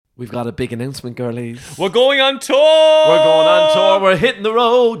We've got a big announcement, girlies. We're going on tour. We're hitting the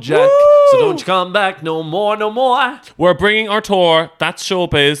road, Jack. Woo! So don't you come back no more. We're bringing our tour. That's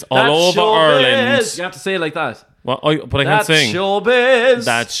showbiz all over Ireland. You have to say it like that. But I can't sing. Showbiz.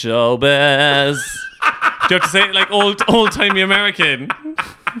 That's showbiz. Do you have to say it like old-timey American?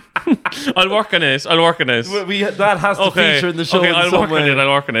 I'll work on it. That has to feature in the show. Okay, I'll work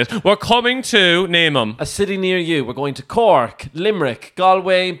on it. We're coming to, name them. A city near you. We're going to Cork, Limerick,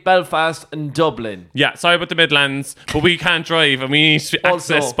 Galway, Belfast and Dublin. Yeah, sorry about the Midlands, but we can't drive and we need to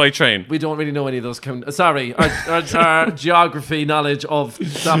access by train. We don't really know any of those. Sorry, our geography knowledge of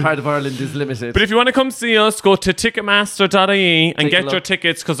that part of Ireland is limited. But if you want to come see us, go to ticketmaster.ie and get your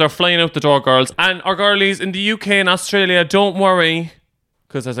tickets because they're flying out the door, girls. And our girlies in the UK and Australia, don't worry,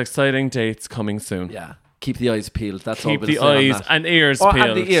 because there's exciting dates coming soon. Yeah. Keep the eyes peeled. That's all. Keep the eyes and ears peeled.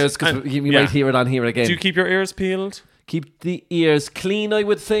 And the ears, because you might hear it on here again. Do you keep your ears peeled? Keep the ears clean, I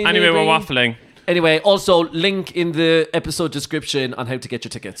would say. Anyway, maybe. we're waffling. Anyway, also link in the episode description on how to get your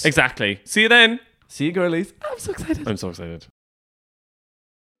tickets. Exactly. See you then. See you, girlies. I'm so excited.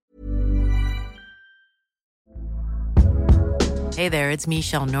 Hey there, it's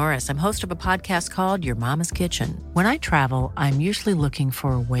Michelle Norris. I'm host of a podcast called Your Mama's Kitchen. When I travel, I'm usually looking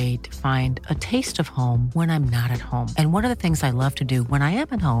for a way to find a taste of home when I'm not at home. And one of the things I love to do when I am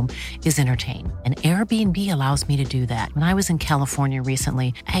at home is entertain. And Airbnb allows me to do that. When I was in California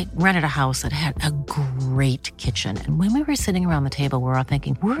recently, I rented a house that had a great kitchen. And when we were sitting around the table, we were all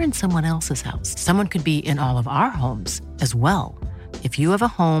thinking, we're in someone else's house. Someone could be in all of our homes as well. If you have a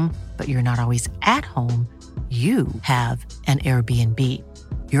home, but you're not always at home, you have an Airbnb.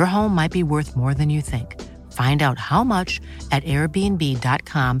 Your home might be worth more than you think. Find out how much at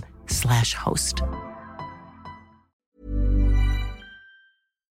airbnb.com/host.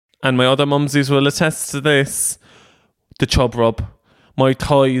 And my other mumsies will attest to this. The chub rub. My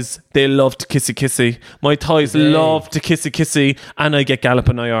thighs, they love to kissy. My thighs love to kissy, and I get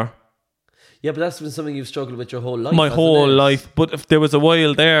galloping IR. Yeah, but that's been something you've struggled with your whole life. My whole life. But if there was a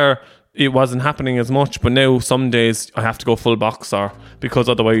while there, it wasn't happening as much. But now, some days, I have to go full boxer because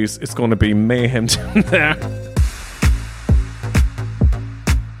otherwise it's going to be mayhem down there.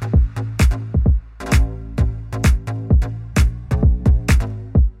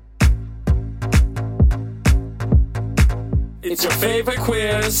 It's your favourite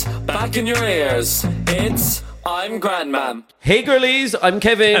queers, back in your ears. It's I'm Grandmam. Hey girlies, I'm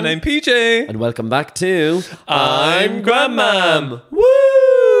Kevin. And I'm PJ. And welcome back to I'm Grandmam.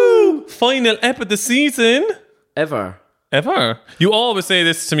 Woo! Final ep of the season. Ever. You always say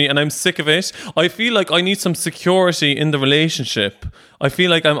this to me and I'm sick of it. I feel like I need some security in the relationship. I feel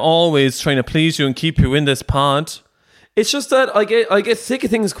like I'm always trying to please you and keep you in this pod. It's just that I get sick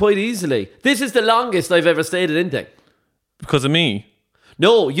of things quite easily. This is the longest I've ever stayed at anything. Because of me?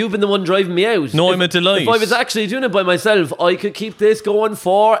 No, you've been the one driving me out. No, I'm a delight. If I was actually doing it by myself, I could keep this going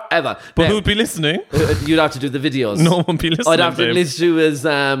forever. But who'd be listening? You'd have to do the videos. No one would be listening. I'd have to enlist you as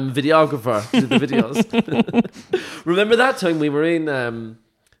videographer to do the videos. Remember that time we were in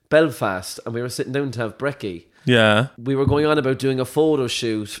Belfast and we were sitting down to have brekkie? Yeah. We were going on about doing a photo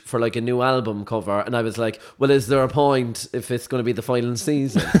shoot for like a new album cover, and I was like, well, is there a point if it's going to be the final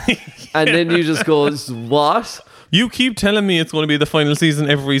season? And then you just goes, what? You keep telling me it's going to be the final season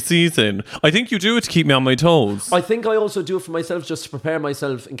every season. I think you do it to keep me on my toes. I think I also do it for myself, just to prepare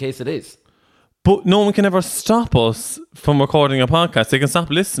myself in case it is. But no one can ever stop us from recording a podcast. They can stop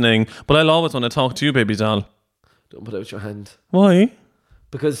listening, but I'll always want to talk to you, baby doll. Don't put out your hand. Why?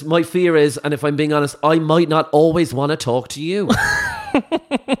 Because my fear is, and if I'm being honest, I might not always want to talk to you.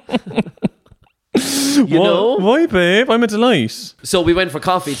 You know? Why, babe? I'm a delight. So we went for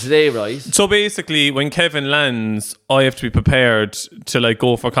coffee today, right? So basically, when Kevin lands, I have to be prepared to like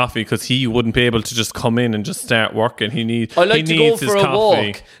go for coffee because he wouldn't be able to just come in and just start working. I like to go for a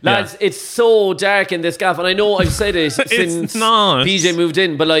walk. Lads, it's so dark in this gaff, and I know I've said it since PJ moved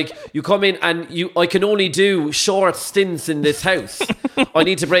in, but like you come in and I can only do short stints in this house. I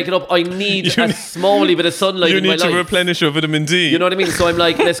need to break it up. I need a smallie bit of sunlight in my life. You need to replenish your vitamin D. You know what I mean? So I'm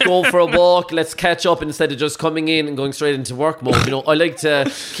like, let's go for a walk, let's catch up instead of just coming in and going straight into work mode. You know, I like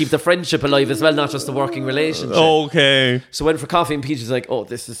to keep the friendship alive as well, not just the working relationship. Okay. So went for coffee and Peter's like, oh,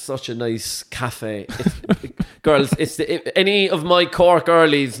 this is such a nice cafe. Girls, any of my Cork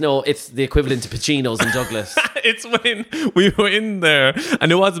girlies know it's the equivalent to Pacino's in Douglas. It's when we were in there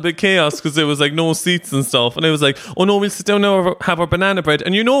and it was a bit chaos because there was like no seats and stuff, and I was like, oh no, we'll sit down now and have our banana bread.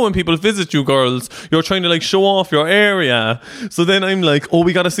 And you know, when people visit you girls, you're trying to like show off your area. So then I'm like, oh,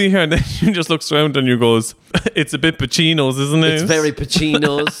 we gotta see here, and then she just looks around and you goes, it's a bit Pacino's, isn't it? It's very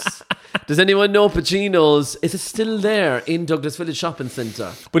Pacino's. Does anyone know Pacino's? Is it still there in Douglas Village Shopping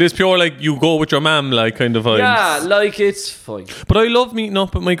Centre? But it's pure like you go with your mum, like kind of vibes. Yeah, like it's fine. But I love meeting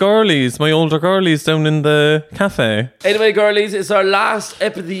up with my girlies, my older girlies down in the cafe. Anyway, girlies, it's our last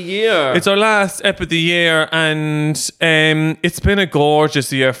ep of the year. It's our last ep of the year, and it's been a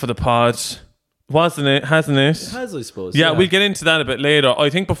gorgeous year for the pod. Wasn't it? Hasn't it? It has, I suppose. Yeah, we'll get into that a bit later. I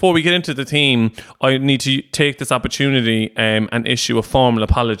think before we get into the theme, I need to take this opportunity and issue a formal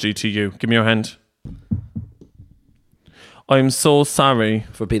apology to you. Give me your hand. I'm so sorry.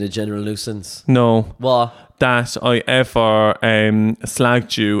 For being a general nuisance. No. What? That I ever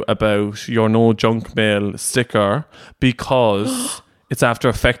slagged you about your no junk mail sticker because it's after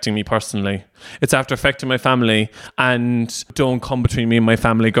affecting me personally. It's after affecting my family, and don't come between me and my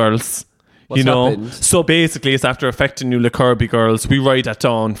family, girls. What's happened? So basically it's after affecting you, the Kirby girls. We ride at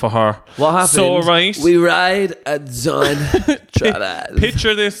dawn for her. What happened? So, right, we ride at dawn.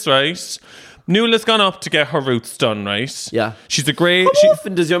 Picture this, right? Nuala's gone up to get her roots done, right? Yeah. She's a great... How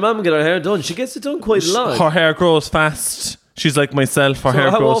often does your mum get her hair done? She gets it done quite a lot. Her hair grows fast. She's like myself. Her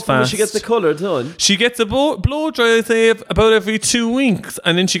hair grows fast. How often does she get the colour done? She gets a blow dry, I say, about every 2 weeks,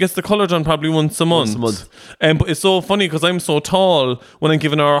 and then she gets the colour done probably once a month. But it's so funny because I'm so tall. When I'm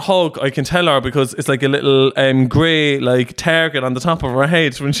giving her a hug, I can tell her because it's like a little grey like target on the top of her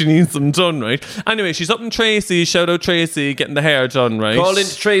head when she needs them done, right? Anyway, she's up in Tracy. Shout out Tracy, getting the hair done, right? Call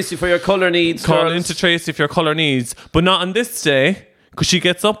into Tracy for your colour needs. Call into Tracy for your colour needs, but not on this day because she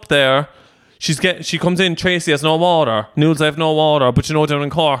gets up there. She comes in, Tracy has no water. Nuals have no water, but you know down in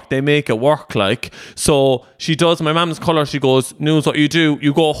Cork they make it work like. So she does my mum's colour. She goes, Nuals, what you do,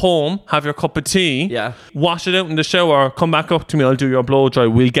 you go home, have your cup of tea, wash it out in the shower, come back up to me, I'll do your blow dry.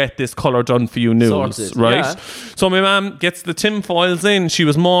 We'll get this colour done for you, Nuals, right? Yeah. So my mum gets the tin foils in. She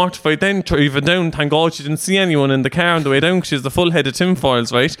was mortified then, driving down. Thank God she didn't see anyone in the car on the way down because she has the full head of tin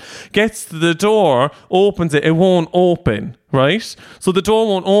foils, right? Gets to the door, opens it, it won't open. Right? So the door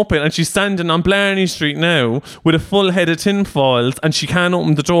won't open, and she's standing on Blarney Street now with a full head of tin foils, and she can't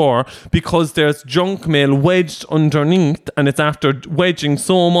open the door because there's junk mail wedged underneath, and it's after wedging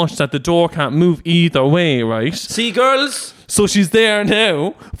so much that the door can't move either way, right? See, girls? So she's there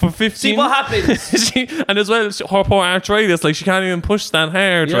now for 15... See what happens? And as well, her poor arthritis, like she can't even push that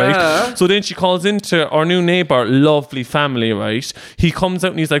hard, right? So then she calls into our new neighbour, lovely family, right? He comes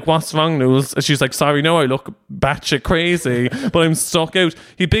out and he's like, what's wrong, Nuals? And she's like, sorry, no, I look batshit crazy, but I'm stuck out.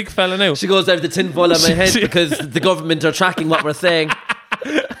 He big fella now. She goes, I have the tinfoil on my head because the government are tracking what we're saying.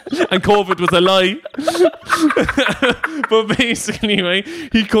 And COVID was a lie. But basically, right,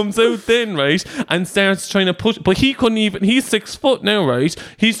 he comes out then, right, and starts trying to push, but he couldn't even, he's 6 foot now, right?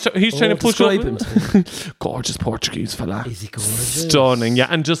 He's trying to push up. Gorgeous Portuguese fella. Is he gorgeous? Stunning, yeah,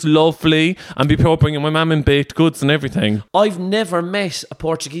 and just lovely, and be pure bringing my mum in baked goods and everything. I've never met a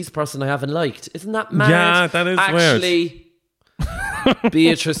Portuguese person I haven't liked. Isn't that mad? Yeah, that is weird.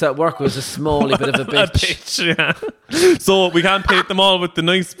 Beatrice at work was a smally bit of a bitch. Yeah. So we can't paint them all with the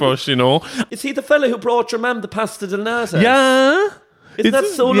nice brush, you know. Is he the fella who brought your mum the pasta del nata? Yeah. Isn't that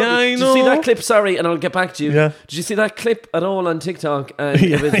so lovely? Yeah, I know. Did you see that clip? Sorry, and I'll get back to you. Yeah. Did you see that clip at all on TikTok? And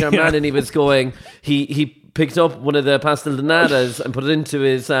it was your man, and he was going, he picked up one of the pasta del natas and put it into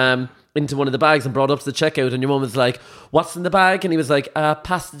his into one of the bags and brought up to the checkout, and your mum was like, what's in the bag? And he was like,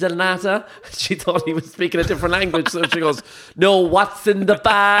 pasta del nata. She thought he was speaking a different language, so she goes, no, what's in the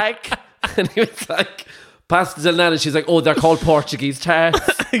bag? And he was like, pasta del nata. She's like, oh, they're called Portuguese tarts.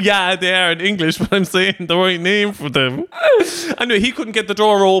 Yeah, they are in English, but I'm saying the right name for them. Anyway, he couldn't get the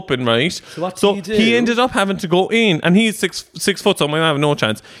door open, right? So what did he do? He ended up having to go in, and he's six foot, so I have no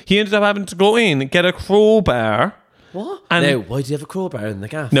chance. He ended up having to go in, get a crowbar. What? And now, why do you have a crowbar in the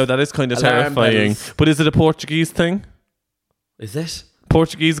gaff? No, that is kind of terrifying. But is it a Portuguese thing? Is it?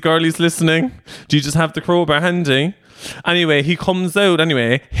 Portuguese girlies listening? Do you just have the crowbar handy? Anyway, he comes out,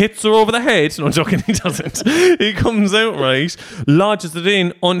 hits her over the head. No, I'm joking, he doesn't. He comes out, right, lodges it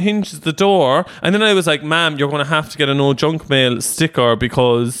in, unhinges the door, and then I was like, ma'am, you're going to have to get a no junk mail sticker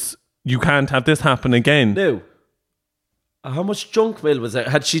because you can't have this happen again. No. How much junk mail was there?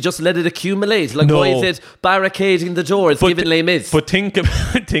 Had she just let it accumulate? Like, why is it barricading the door? It's giving Les Mis. But think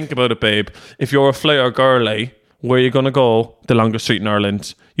about it, babe. If you're a flyer girlie, where are you going to go? The longest street in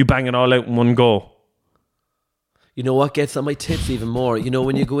Ireland. You bang it all out in one go. You know what gets on my tits even more? You know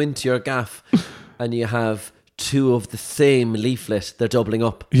when you go into your gaff and you have two of the same leaflet, they're doubling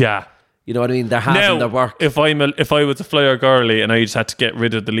up. Yeah. You know what I mean? They're having their work. If I was a flyer girlie and I just had to get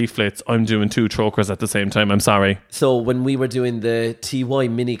rid of the leaflets, I'm doing 2 chokers at the same time. I'm sorry. So when we were doing the TY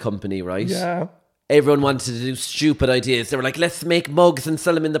mini company, right? Yeah. everyone wanted to do stupid ideas. They were like, let's make mugs and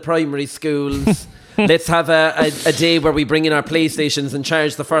sell them in the primary schools. Let's have a day where we bring in our PlayStations and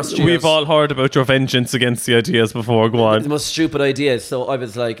charge the first years. We've all heard about your vengeance against the ideas before. Go on. The most stupid ideas. So I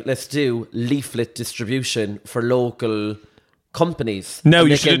was like, let's do leaflet distribution for local companies. No,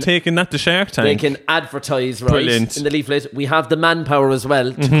 you should have taken that to Shark Tank. They can advertise, right? Brilliant. In the leaflet. We have the manpower as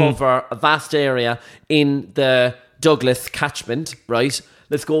well to cover a vast area in the Douglas catchment, right?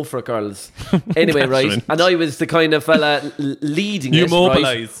 Let's go for it, girls. Anyway, right? And I was the kind of fella leading you it,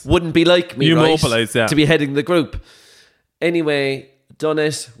 mobilise. Right? Wouldn't be like me, you right? mobilise, yeah. To be heading the group. Anyway, done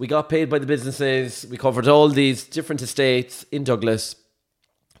it. We got paid by the businesses. We covered all these different estates in Douglas.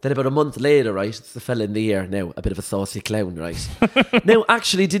 Then about a month later, right, it's the fella in the ear now, a bit of a saucy clown, right? Now,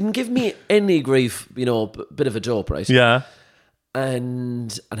 actually didn't give me any grief, you know, bit of a joke, right? Yeah.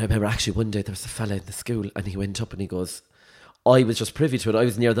 And I remember actually one day there was a fella in the school and he went up and he goes, I was just privy to it. I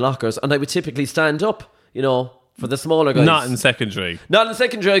was near the lockers and I would typically stand up, you know, for the smaller guys. Not in secondary.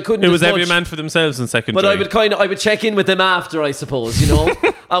 I couldn't. It was every man for themselves in secondary. But I would check in with them after, I suppose, you know.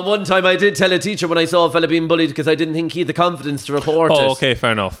 And one time I did tell a teacher when I saw a fella being bullied because I didn't think he had the confidence to report it. Oh, okay,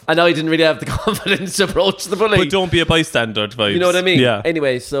 fair enough. And I didn't really have the confidence to approach the bully. But don't be a bystander vibes. You know what I mean? Yeah.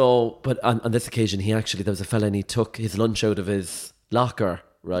 Anyway, but on this occasion, there was a fella and he took his lunch out of his locker,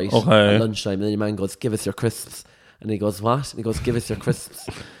 right? Okay. At lunchtime, and then your man goes, give us your crisps. And he goes, what? And he goes, give us your crisps.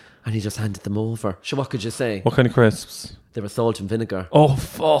 And he just handed them over. So what could you say? What kind of crisps? They were salt and vinegar. Oh,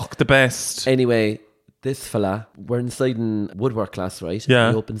 fuck, the best. Anyway, this fella, we're inside in woodwork class, right? Yeah.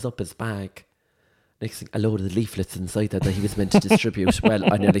 And he opens up his bag. Next thing, a load of the leaflets inside that he was meant to distribute.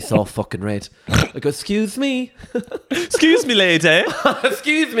 Well, I nearly saw fucking red. I go, excuse me. Excuse me, lady.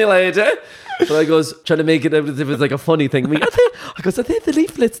 Excuse me, lady. But I goes, trying to make it out as if it's like a funny thing. I goes, are they the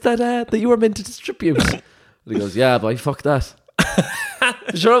leaflets that you were meant to distribute? And he goes, yeah, boy, fuck that.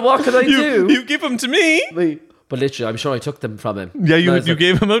 Sure, what could I do? You give them to me. But literally, I'm sure I took them from him. Yeah, you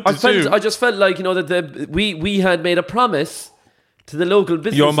gave them out to you. I just felt like, you know, that we had made a promise to the local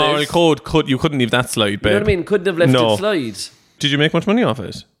businesses. Your moral code, you couldn't leave that slide, babe. You know what I mean? Couldn't have left it slide. Did you make much money off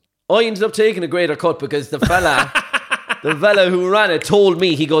it? I ended up taking a greater cut because the fella who ran it told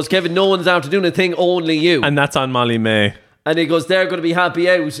me, he goes, Kevin, no one's out to do anything, only you. And that's on Molly May. And he goes, they're going to be happy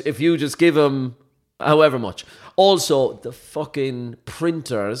out if you just give them however much. Also, the fucking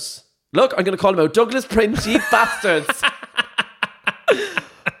printers. Look, I'm going to call them out. Douglas Print, you bastards.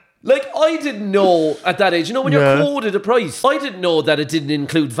 Like, I didn't know at that age, you know, when you're quoted a price, I didn't know that it didn't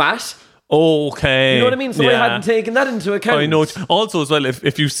include VAT. Okay. You know what I mean? So I hadn't taken that into account. I know. Also, as well,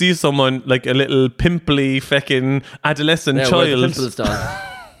 if you see someone like a little pimply feckin' adolescent child. Where the pimples, Don?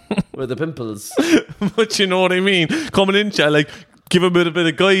 Where the pimples? But you know what I mean? Coming in, like, give a bit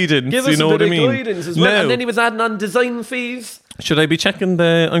of guidance. Give us a bit of guidance as well. And then he was adding on design fees. Should I be checking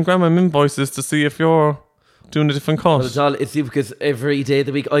the Grandma invoices to see if you're doing a different cost? Well, it's you, because every day of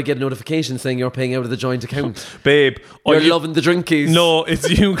the week I get a notification saying you're paying out of the joint account. Babe, you're loving the drinkies. No, it's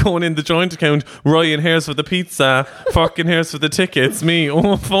you going in the joint account. Ryan, here's for the pizza. Fucking here's for the tickets. Me, for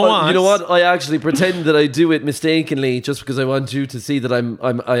what? You know what? I actually pretend that I do it mistakenly just because I want you to see that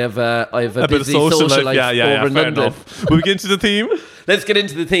I have a busy social life over in London. Enough. Will we get into the theme? Let's get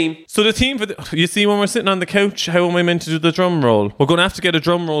into the theme. So the theme you see when we're sitting on the couch, how am I meant to do the drum roll? We're going to have to get a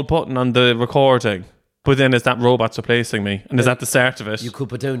drum roll button on the recording. But then is that robot's replacing me? And is that the start of it? You could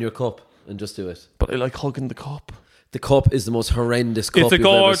put down your cup and just do it. But I like hugging the cup. The cup is the most horrendous cup you've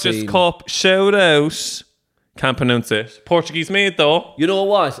ever seen. It's a gorgeous cup. Shout out. Can't pronounce it. Portuguese made though. You know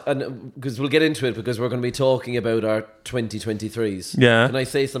what? And because we'll get into it because we're going to be talking about our 2023s. Yeah. Can I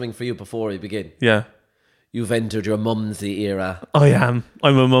say something for you before we begin? Yeah. You've entered your Mumsy era. I am.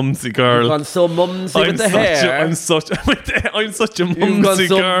 I'm a Mumsy girl. You've gone so Mumsy with the hair. I'm such a Mumsy You've gone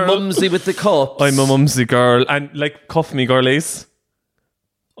so girl. Mumsy with the cups. I'm a Mumsy girl. And like, cuff me, girlies.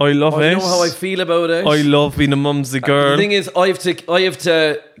 I love it. You know how I feel about it. I love being a Mumsy girl. The thing is, I have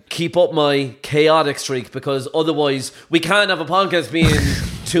to keep up my chaotic streak because otherwise we can't have a podcast being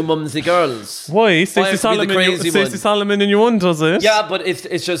two Mumsy girls. Why? Stacey Solomon in your one does it? Yeah, but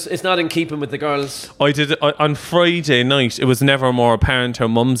it's not in keeping with the girls. I did it on Friday night. It was never more apparent how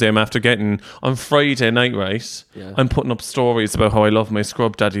Mumsy I'm after getting. On Friday night, right? Yeah. I'm putting up stories about how I love my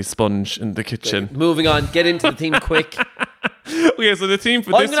scrub daddy sponge in the kitchen. Okay, moving on. Get into the theme quick. Okay, so the theme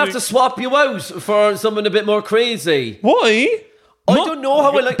for this week... I'm going to have to swap you out for someone a bit more crazy. Why? I don't know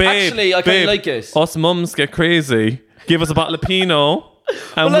how I like... Actually, I kind of like it. Us mums get crazy. Give us a bottle of Pinot...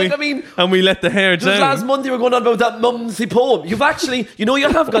 And, and we let the hair down. Last month you were going on about that Mumsy poem. You've actually, you know, you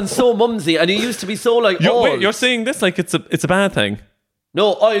have gone so Mumsy, and you used to be so like. Wait, you're saying this like it's a bad thing.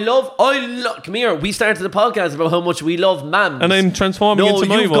 No, I love. Come here. We started the podcast about how much we love Mams. And I'm transforming into my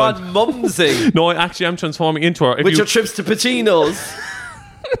one. No, you've got Mumsy. No, I actually am transforming into her. With your trips to Pacino's.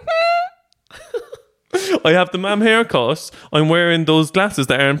 I have the mam haircut. I'm wearing those glasses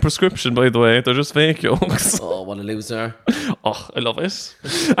that aren't prescription, by the way. They're just fake yokes. Oh, what a loser. Oh, I love it.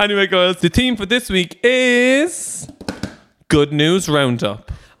 Anyway, guys, the theme for this week is Good News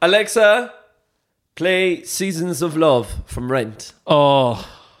Roundup. Alexa, play Seasons of Love from Rent. Oh.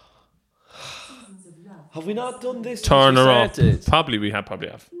 Have we not done this? Turn her up. Probably we have,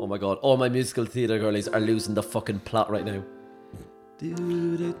 Oh my God. All my musical theatre girlies are losing the fucking plot right now.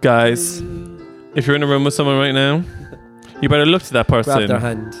 Guys, if you're in a room with someone right now, you better look to that person. Grab their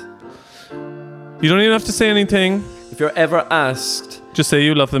hand. You don't even have to say anything. If you're ever asked, just say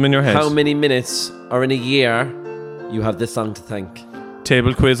you love them in your head. How many minutes or in a year you have this song to thank?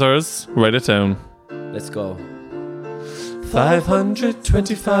 Table quizzers, write it down. Let's go.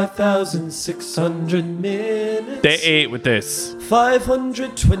 525,600 minutes. They ate with this.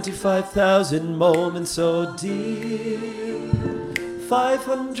 525,000 moments so deep.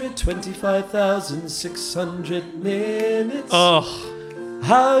 525,600 minutes. Oh.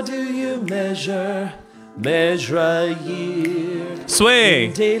 How do you measure a year? Sway.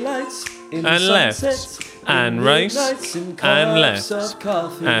 In daylights, in and sunsets, left. And right. And left.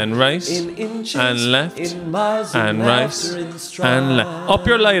 And right. In inches, and left. In miles, and right. And left. Up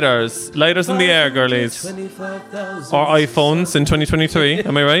your lighters. Lighters in the air, girlies. Or iPhones in 2023.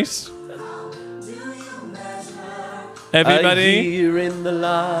 Am I right? Everybody, a year in the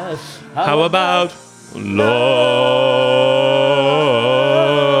life. How about love?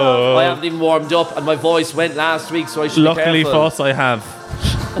 I haven't even warmed up and my voice went last week, so I should Luckily be careful. for us, I have.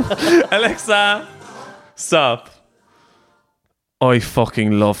 Alexa, stop. I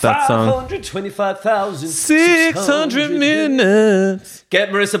fucking love that song. 525,600 minutes. Get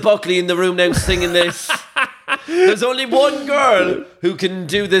Marissa Buckley in the room now singing this. There's only one girl who can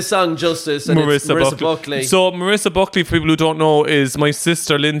do this song justice, and it's Marissa Buckley. So Marissa Buckley, for people who don't know, is my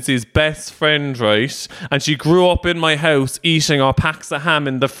sister Lindsay's best friend, right? And she grew up in my house eating our packs of ham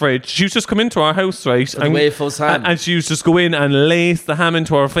in the fridge. She used to just come into our house, right? And Waffles ham. And she used to just go in and lace the ham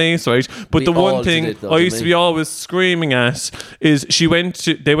into our face, right? But the one thing I used to be always screaming at is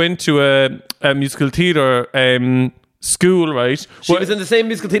they went to a musical theatre school, right? She was in the same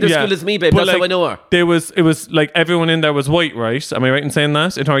musical theatre school as me, babe. That's how I know her. It was like everyone in there was white, right? Am I right in saying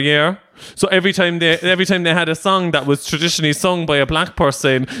that in her year? So every time they had a song that was traditionally sung by a black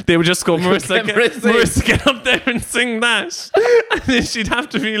person, they would just go, Marissa, get up there and sing that. And then she'd have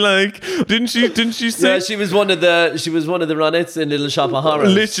to be like, didn't she sing? Yeah, she was one of the Ronettes in Little Shop of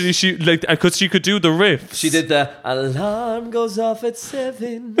Horrors. Literally, she because she could do the riffs. She did the alarm goes off at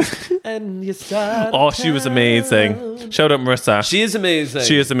 7 and you start. Oh, she was amazing. Shout out Marissa. She is amazing.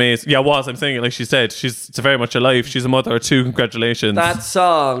 She is amazing. Yeah, I'm saying it like she said. She's very much alive. She's a mother too. Congratulations. That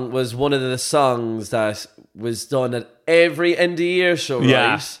song was one of the songs that was done at every end of year show, right?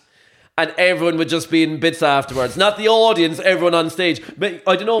 Yeah. And everyone would just be in bits afterwards. Not the audience, everyone on stage. But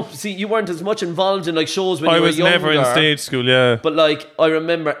I don't know, see, you weren't as much involved in like shows when you were younger. I was never in stage school, yeah. But like, I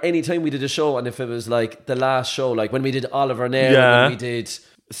remember any time we did a show, and if it was like the last show, like when we did Oliver Nair, when we did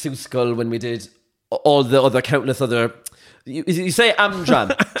Seusskull, when we did all the other countless other... You say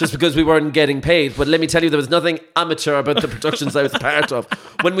Amdram just because we weren't getting paid, but let me tell you, there was nothing amateur about the productions I was a part of.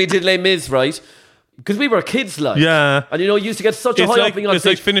 When we did Les Mis, right? Because we were kids, like. Yeah. And you know, you used to get such a high up being on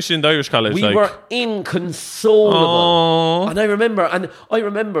stage. It's like finishing the Irish college. We were inconsolable. Aww. And I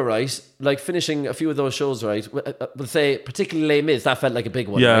remember, right, like finishing a few of those shows, right? We'll say, particularly Les Mis, that felt like a big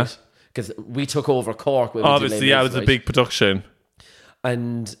one, right? Because we took over Cork. Obviously, it was a big production.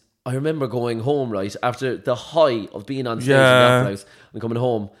 And I remember going home, right, after the high of being on stage in that house and coming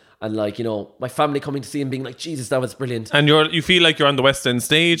home and, like, you know, my family coming to see him being like, Jesus, that was brilliant. And you feel like you're on the West End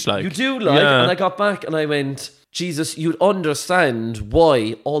stage, like. You do, like. Yeah. And I got back and I went, Jesus, you'd understand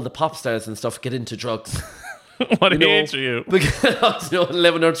why all the pop stars and stuff get into drugs. What age are you? Because I was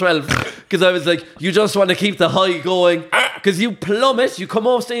 11 or 12. Because I was like, you just want to keep the high going. Because you plummet, you come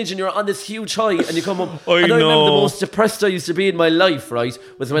off stage and you're on this huge high and you come up. I remember the most depressed I used to be in my life, right,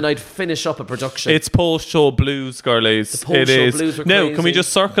 was when I'd finish up a production. It's post-show blues, girlies. The post-show blues were crazy. Now, can we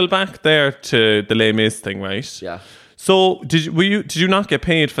just circle back there to the Les Mis thing, right? Yeah. So, did you not get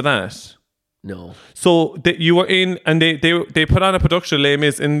paid for that? No. So you were in, and they put on a production of Les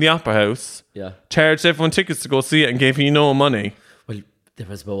Mis in the Opera House. Yeah. Charged everyone tickets to go see it and gave you no money. Well, there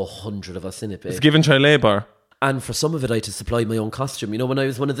was about 100 of us in it, babe. It's given child labour. And for some of it, I had to supply my own costume. You know, when I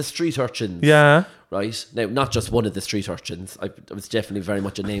was one of the street urchins. Yeah. Right? Now, not just one of the street urchins. I was definitely very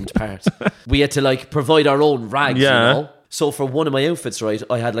much a named part. We had to, like, provide our own rags, you know? So for one of my outfits, right,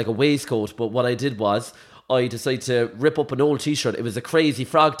 I had like a waistcoat, but what I did was I decided to rip up an old t-shirt. It was a Crazy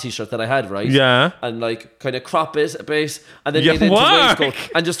Frog t-shirt that I had, right? Yeah. And like kind of crop it a bit and then made it into a waistcoat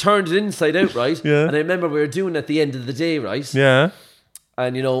and just turned it inside out, right? Yeah. And I remember we were doing it at the end of the day, right? Yeah.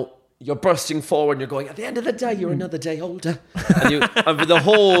 And you know, you're bursting forward and you're going, at the end of the day, you're another day older. And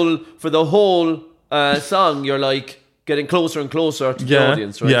for the whole song, you're like getting closer and closer to the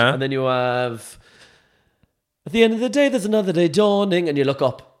audience, right? Yeah. And then you have, at the end of the day, there's another day dawning, and you look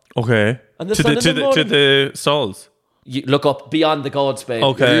up. Okay. And to the souls. You look up beyond the God's bay.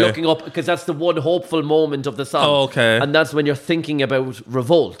 Okay. You're looking up because that's the one hopeful moment of the song. Oh, okay. And that's when you're thinking about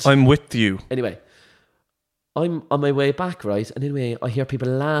revolt. I'm with you. Anyway, I'm on my way back, right? And anyway, I hear people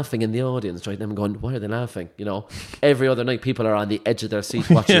laughing in the audience, right? And I'm going, why are they laughing? You know, every other night people are on the edge of their seat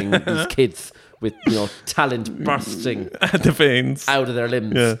watching these kids with, you know, talent bursting at the veins out of their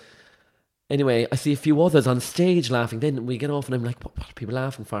limbs. Yeah. Anyway, I see a few others on stage laughing. Then we get off and I'm like, what are people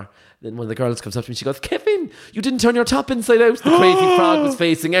laughing for? Then one of the girls comes up to me. She goes, Kevin, you didn't turn your top inside out. The Crazy Frog was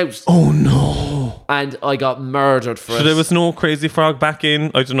facing out. Oh, no. And I got murdered for it. So there was no Crazy Frog back in,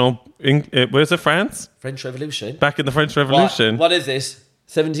 I don't know, where's it, France? French Revolution. Back in the French Revolution. What is it?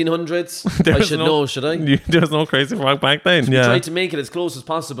 1700s? I should know, should I? There was no Crazy Frog back then. We tried to make it as close as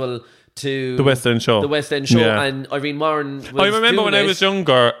possible to the West End show. Yeah. And Irene Warren was I remember when I was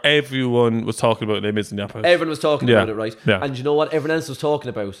younger, everyone was talking about Les Mis in the Opera. Everyone was talking about it, right? Yeah. And you know what everyone else was talking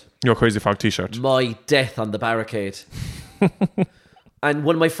about? Your Crazy Frog t-shirt. My death on the barricade. And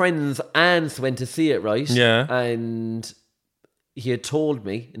one of my friends' aunts went to see it, right? Yeah. And he had told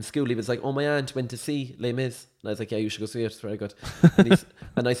me in school, he was like, oh, my aunt went to see Les Mis. And I was like, yeah, you should go see it. It's very good.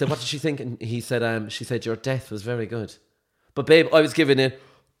 And I said, what did she think? And he said, she said, your death was very good. But babe, I was giving it...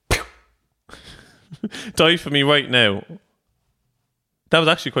 Die for me right now. That was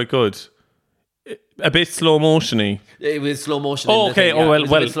actually quite good. A bit slow motiony. It was slow motion. Oh, okay. Yeah.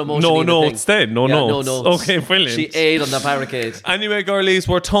 No notes then. No notes. No notes. Okay, brilliant. She ate on the barricade. Anyway, girlies,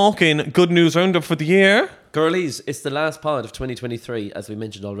 we're talking good news roundup for the year. Girlies, it's the last pod of 2023, as we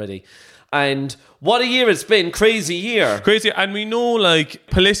mentioned already. And what a year it's been. Crazy year. Crazy. And we know, like,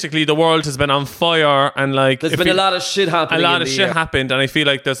 politically, the world has been on fire. And, like... There's been a lot of shit happening. A lot of shit happened. And I feel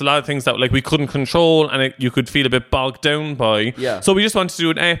like there's a lot of things that, like, we couldn't control. And you could feel a bit bogged down by. Yeah. So we just wanted to do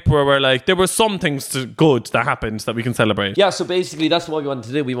an ep where we're like, there were some things good that happened that we can celebrate. Yeah, so basically, that's what we wanted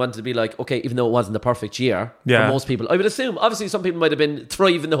to do. We wanted to be like, okay, even though it wasn't the perfect year for most people, I would assume, obviously, some people might have been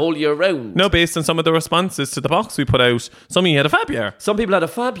thriving the whole year round. No, based on some of the responses to the box we put out, some of you had a fab year. Some people had a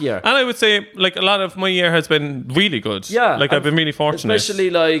fab year. And I would say, like, a lot of my year has been really good. Yeah. Like, I've been really fortunate. Especially,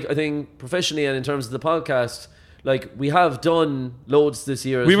 like, I think professionally and in terms of the podcast, like, we have done loads this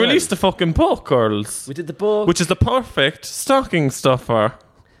year as well. We released the fucking book, girls. We did the book. Which is the perfect stocking stuffer.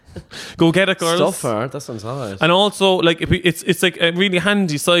 Go get it, girls. Stuffer? That sounds hard. And also, like, it's like a really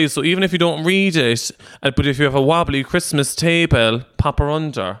handy size. So even if you don't read it, but if you have a wobbly Christmas table, pop her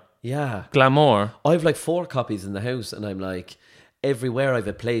under. Yeah. Glamour. I have like 4 copies in the house, and I'm like, everywhere I've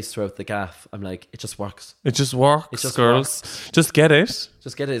a place throughout the gaff, I'm like, it just works. It just works, girls. Just get it.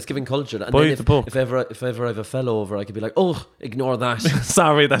 Just get it. It's giving culture. And buy then the book. If ever I have a fellow over, I could be like, oh, ignore that.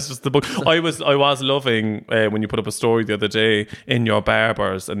 Sorry, that's just the book. I was loving when you put up a story the other day in your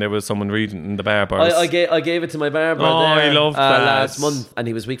barbers, and there was someone reading in the barbers. I gave it to my barber. Oh, there, I loved that last month, and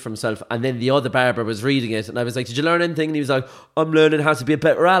he was weak for himself. And then the other barber was reading it, and I was like, did you learn anything? And he was like, I'm learning how to be a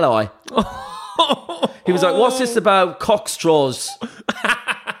better ally. He was like, what's this about cock straws?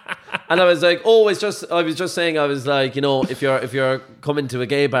 And I was like, I was just saying, I was like, you know, if you're coming to a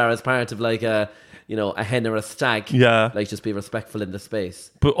gay bar as part of like a, you know, a hen or a stag, yeah, like just be respectful in the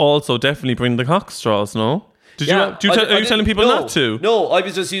space. But also definitely bring the cock straws, no? Are you telling people not to? No, I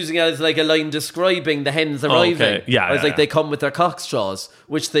was just using it as like a line describing the hens arriving. Okay. Yeah, I was like, they come with their cock straws,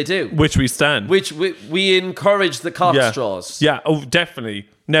 which they do. Which we stand. Which we encourage the cock straws. Yeah, oh, definitely.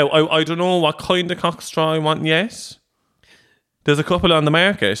 Now, I don't know what kind of cock straw I want yet. There's a couple on the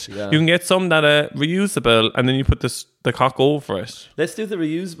market. Yeah. You can get some that are reusable, and then you put the cock over it. Let's do the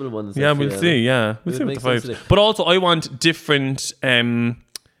reusable ones. Yeah, we'll see. Yeah, we'll see what the vibes. But also, I want different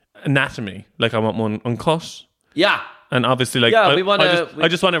anatomy. Like, I want one uncut. Yeah. And obviously, like, I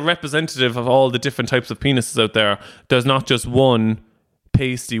just want a representative of all the different types of penises out there. There's not just one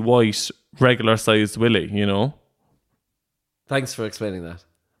pasty white regular sized willy, you know. Thanks for explaining that.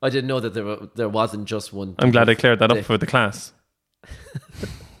 I didn't know that there wasn't just one. I'm glad I cleared that up for the class.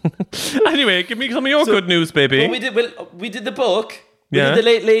 Anyway, give me some of your good news, baby. We did the book. We did the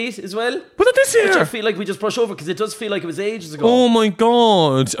late as well. Was it this year? Which I feel like we just brushed over because it does feel like it was ages ago. Oh my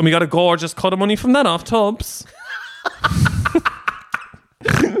god! And we got a gorgeous cut of money from that off Tubbs.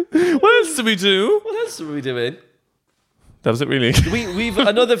 What else did we do? What else were we doing? That was it, really. We've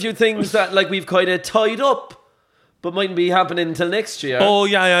another few things that like we've kind of tied up, but mightn't be happening until next year. Oh,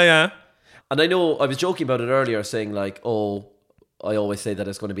 yeah. And I know I was joking about it earlier, saying like, oh, I always say that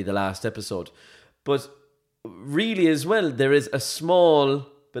it's going to be the last episode. But really as well, there is a small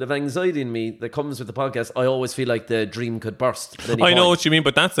bit of anxiety in me that comes with the podcast. I always feel like the dream could burst at any I know point. what you mean,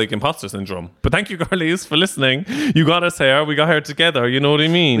 but that's like imposter syndrome. But thank you, girlies, for listening. You got us here. We got here together. You know what I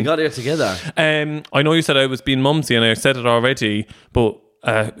mean? We got here together. I know you said I was being mumsy, and I said it already, but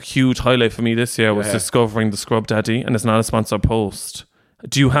a huge highlight for me this year was discovering the Scrub Daddy, and it's not a sponsored post.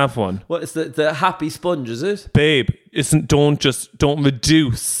 Do you have one? What is the happy sponge, is it? Babe, don't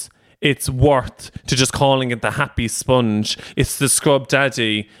reduce its worth to just calling it the happy sponge. It's the Scrub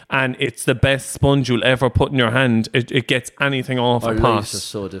Daddy, and it's the best sponge you'll ever put in your hand. It gets anything off a pot. Our lives are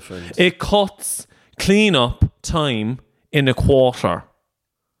so different. It cuts clean-up time in a quarter.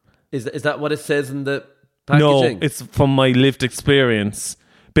 Is that what it says in the packaging? No, it's from my lived experience.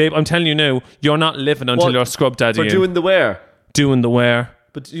 Babe, I'm telling you now, you're not living until you're Scrub Daddy. For doing the wear? Doing the wear.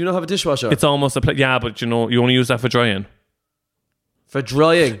 But do you not have a dishwasher? It's almost yeah, but you only use that for drying. For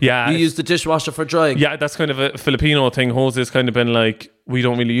drying? Yeah. You use the dishwasher for drying? Yeah, that's kind of a Filipino thing. Jose's kind of been like, we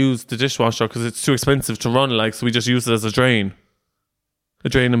don't really use the dishwasher because it's too expensive to run, like, so we just use it as a draining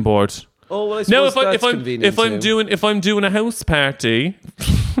board. Oh, well, I suppose that's convenient if I'm doing a house party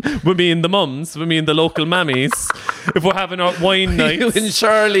with me and the mums, with me and the local mammies, if we're having our wine nights, you and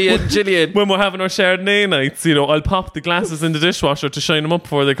Shirley and Gillian, when we're having our Chardonnay nights, I'll pop the glasses in the dishwasher to shine them up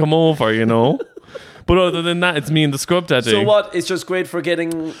before they come over, But other than that, it's me and the Scrub Daddy. So what? It's just great for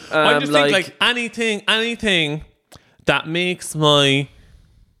getting. I just think like anything that makes my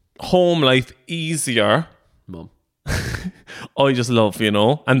home life easier. Mum. I just love,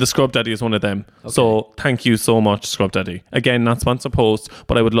 and the Scrub Daddy is one of them. Okay. So thank you so much, Scrub Daddy. Again, not sponsor post,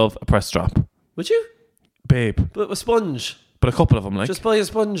 but I would love a press strap. Would you? Babe. But a sponge. But a couple of them, like. Just buy a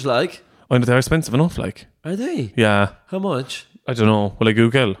sponge, like. I know they're expensive enough, like. Are they? Yeah. How much? I don't know. Will I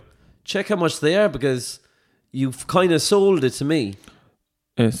Google? Check how much they are, because you've kind of sold it to me.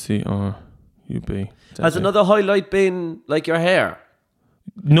 SCRUB. Has another highlight been like your hair?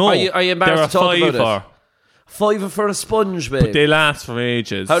 No. Are you embarrassed to talk about it? $5 for a sponge, babe. But they last for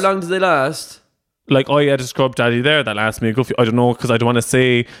ages. How long do they last? Like, I had a Scrub Daddy there that lasted me a good few. I don't know, because I don't want to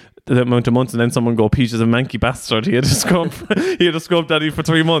say the amount of months and then someone go, Peaches a manky bastard. He had a Scrub Daddy for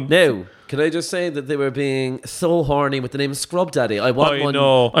 3 months. Now, can I just say that they were being so horny with the name Scrub Daddy? I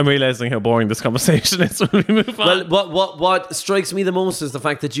know. I'm realising how boring this conversation is when we move on. Well, what strikes me the most is the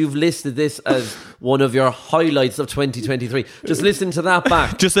fact that you've listed this as one of your highlights of 2023. Just listen to that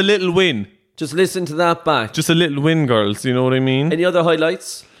back. Just a little win. Just listen to that back. Just a little win, girls. You know what I mean? Any other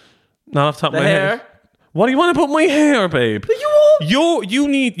highlights? Not off the top of my head. What do you want to put my hair, babe?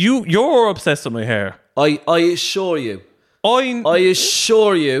 You're obsessed with my hair. I assure you. I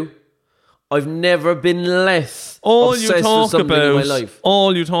assure you, I've never been less obsessed with something in my life.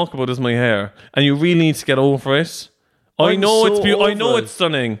 All you talk about is my hair, and you really need to get over it. I know it's beautiful. I know it's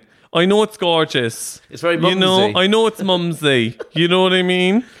stunning. I know it's gorgeous. It's very mumsy. I know it's mumsy. You know what I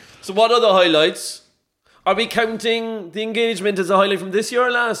mean? So what other highlights? Are we counting the engagement as a highlight from this year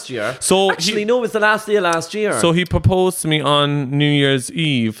or last year? So actually, no, it's the last day of last year. So he proposed to me on New Year's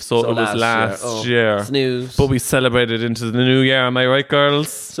Eve. So it was last year. Snooze. But we celebrated into the new year. Am I right, girls?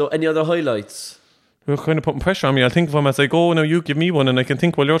 So any other highlights? You're kind of putting pressure on me. I'll think of them as I go. Now you give me one and I can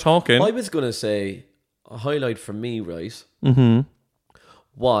think while you're talking. I was going to say a highlight for me, right? Mm-hmm.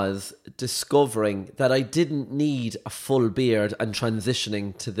 Was discovering that I didn't need a full beard and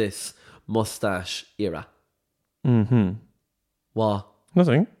transitioning to this mustache era. Mm-hmm. What?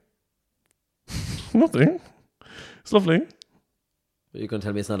 Nothing. Nothing. It's lovely. You're going to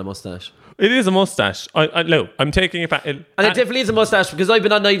tell me it's not a mustache? It is a mustache. No, I'm taking it back. And it definitely is a mustache, because I've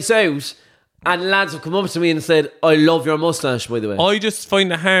been on nights out and lads have come up to me and said, I love your mustache, by the way. I just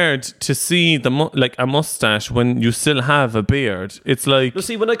find it hard to see a mustache when you still have a beard. It's like... No,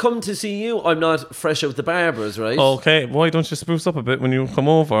 see, when I come to see you, I'm not fresh out the barbers, right? Okay, why don't you spruce up a bit when you come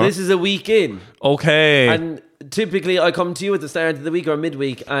over? This is a week in. Okay. And typically I come to you at the start of the week or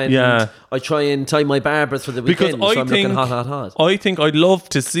midweek, and I try and time my barbers for the weekend, because I'm looking hot. I think I'd love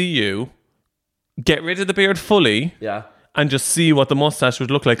to see you get rid of the beard fully, and just see what the mustache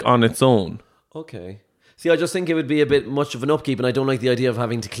would look like on its own. Okay. See, I just think it would be a bit much of an upkeep, and I don't like the idea of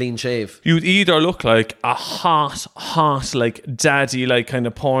having to clean shave. You'd either look like a hot, like daddy, like kind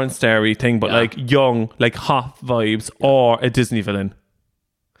of porn starry thing, but like young, like hot vibes, or a Disney villain.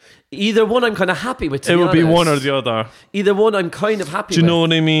 Either one I'm kind of happy with, It would be one or the other. Either one I'm kind of happy with. Do you know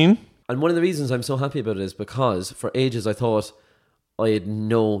what I mean? And one of the reasons I'm so happy about it is because for ages I thought I had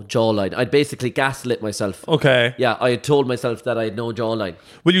no jawline. I'd basically gaslit myself. Okay. Yeah, I had told myself that I had no jawline.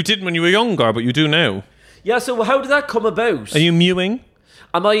 Well, you didn't when you were younger, but you do now. Yeah, so how did that come about? Are you mewing?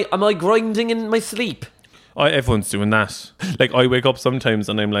 Am I grinding in my sleep? Everyone's doing that. Like, I wake up sometimes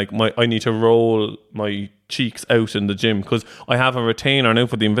and I'm like, I need to roll my cheeks out in the gym because I have a retainer now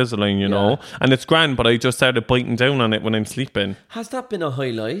for the Invisalign, you know, and it's grand, but I just started biting down on it when I'm sleeping. Has that been a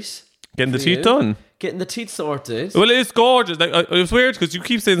highlight? Getting the teeth done? Getting the teeth sorted? Well, it's gorgeous. Like, it was weird because you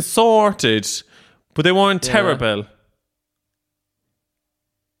keep saying sorted, but they weren't terrible.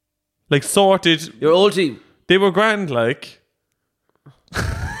 Like, sorted. Your old teeth. They were grand, like.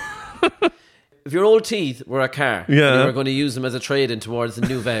 If your old teeth were a car, and you were going to use them as a trade-in towards a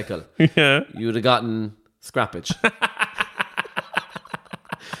new vehicle, you would have gotten scrappage.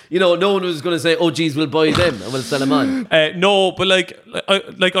 You know, no one was going to say, "Oh, geez, we'll buy them and we'll sell them on." No, but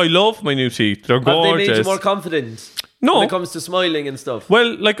I love my new teeth. They're gorgeous. Have they made you more confident? No, when it comes to smiling and stuff.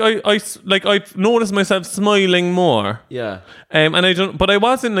 Well, I've noticed myself smiling more. Yeah. And I don't, but I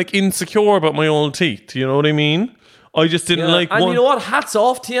wasn't like insecure about my old teeth. You know what I mean? I just didn't like. And you know what? Hats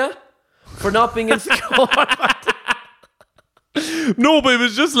off to you for not being insecure. No, but it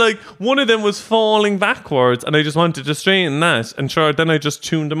was just like one of them was falling backwards, and I just wanted to straighten that. And sure, then I just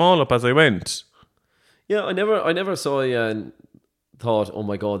tuned them all up as I went. Yeah, I never saw you and thought, "Oh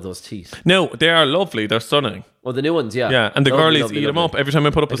my god, those teeth." No, they are lovely. They're stunning. Oh, the new ones, yeah. Yeah, and the girlies eat them up every time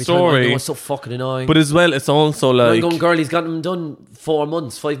I put up a story. It's so fucking annoying. But as well, it's also like... I'm going, girlies got them done 4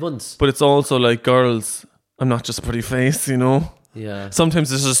 months, 5 months. But it's also like, girls, I'm not just a pretty face, you know? Yeah.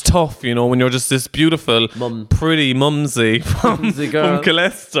 Sometimes it's just tough, you know, when you're just this beautiful, pretty mumsy from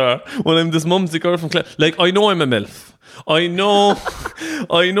Colester. When I'm this mumsy girl from Colester. Like, I know I'm a MILF. I know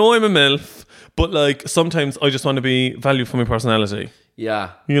I'm a MILF. But like, sometimes I just want to be valued for my personality.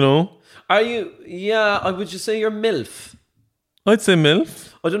 Yeah. You know? Are you? Yeah, I would just say you're MILF. I'd say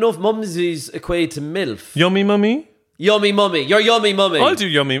MILF. I don't know if mumsies equate to MILF. Yummy mummy? Yummy mummy. You're yummy mummy. I'll do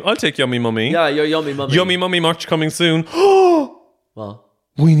yummy. I'll take yummy mummy. Yeah, you're yummy mummy. Yummy mummy merch coming soon. What?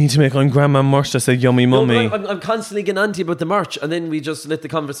 We need to make on grandma merch that say yummy mummy. No, I'm constantly getting anti about the merch, and then we just let the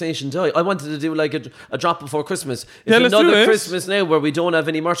conversation die. I wanted to do like a drop before Christmas. It's let's do another it. Christmas now where we don't have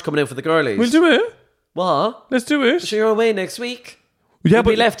any merch coming out for the girlies. We'll do it. What? Let's do it. So you're away next week. Yeah,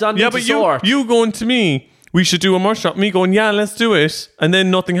 but left on to sort. You going to me, we should do a merch shop. Me going, yeah, let's do it. And then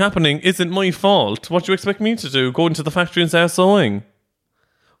nothing happening isn't my fault. What do you expect me to do? Go into the factory and start sewing?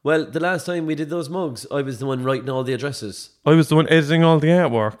 Well, the last time we did those mugs, I was the one writing all the addresses. I was the one editing all the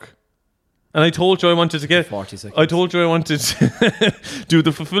artwork. And I told you I wanted to get... 40 seconds. I told you I wanted to do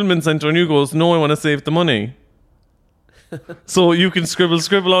the fulfillment centre, and you goes, no, I want to save the money. So you can scribble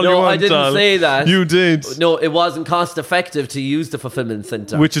all you want. No, I didn't say that. You did. No, it wasn't cost effective to use the fulfillment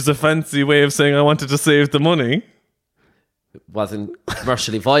centre. Which is a fancy way of saying I wanted to save the money. It wasn't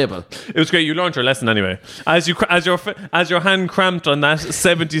commercially viable. It was great. You learned your lesson anyway. As your hand cramped on that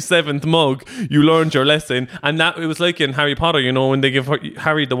 77th mug, you learned your lesson. And that it was like in Harry Potter, you know, when they give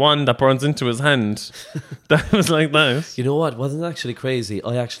Harry the wand that burns into his hand. That was like that. You know what? Wasn't actually crazy.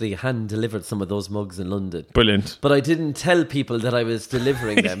 I actually hand delivered some of those mugs in London. Brilliant. But I didn't tell people that I was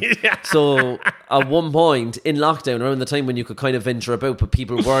delivering them. So at one point in lockdown, around the time when you could kind of venture about, but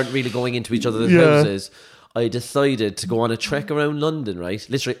people weren't really going into each other's houses, I decided to go on a trek around London, right?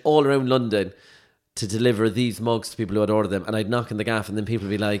 Literally all around London to deliver these mugs to people who had ordered them. And I'd knock on the gaff and then people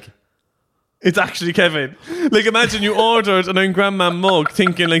would be like, it's actually Kevin. Like, imagine you ordered an own grandma mug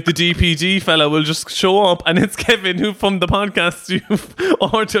thinking like the DPD fella will just show up, and it's Kevin who from the podcast you've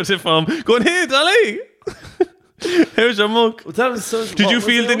ordered it from going, hey, Dolly, here's your mug. Did you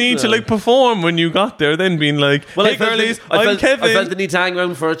feel the need to like perform when you got there then being like, well, hey girlies, I'm Kevin. I felt the need to hang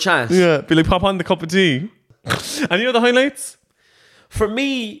around for a chat. Yeah, be like, pop on the cup of tea. Any other highlights? For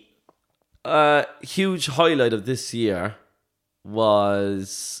me, a huge highlight of this year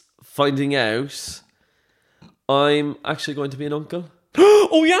was finding out I'm actually going to be an uncle.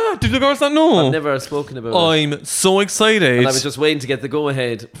 Oh yeah, did the girls not know? I've never spoken about it. I'm so excited. And I was just waiting to get the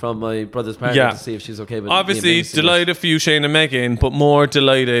go-ahead from my brother's partner to see if she's okay with it. Obviously, delighted for you, Shane and Megan, but more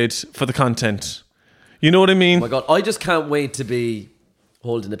delighted for the content. You know what I mean? Oh my God, I just can't wait to be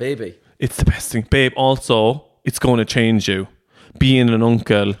holding a baby. It's the best thing. Babe, also, it's going to change you. Being an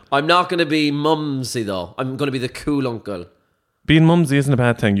uncle. I'm not going to be mumsy though. I'm going to be the cool uncle. Being mumsy isn't a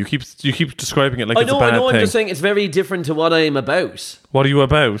bad thing. You keep describing it like it's a bad thing. I know, I'm just saying it's very different to what I'm about. What are you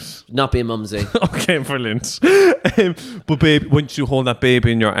about? Not being mumsy. Okay, brilliant. But babe, once you hold that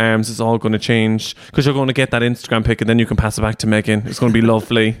baby in your arms, it's all going to change. Because you're going to get that Instagram pic and then you can pass it back to Megan. It's going to be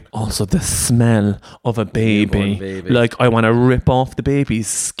lovely. Also, the smell of a baby. Like, I want to rip off the baby's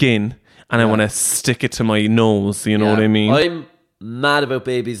skin and I want to stick it to my nose. You know what I mean? mad about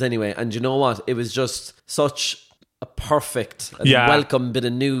babies anyway. And you know what? It was just such a perfect and welcome bit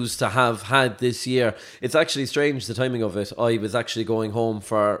of news to have had this year. It's actually strange, the timing of it. I was actually going home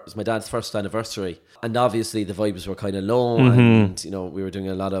it was my dad's first anniversary. And obviously the vibes were kind of low. And, you know, we were doing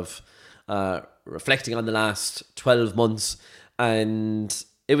a lot of reflecting on the last 12 months. And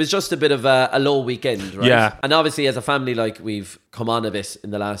it was just a bit of a low weekend, right? Yeah. And obviously as a family, like, we've come on a bit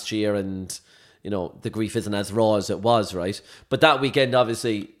in the last year, and you know, the grief isn't as raw as it was, right? But that weekend,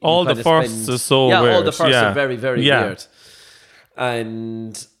 obviously, all the firsts are so weird. All the firsts are very, very weird.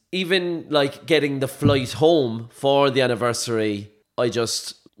 And even like getting the flight home for the anniversary, I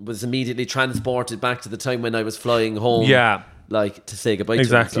just was immediately transported back to the time when I was flying home. Yeah. Like to say goodbye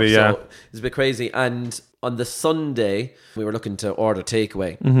exactly, to them. Yeah. So it's a bit crazy. And on the Sunday, we were looking to order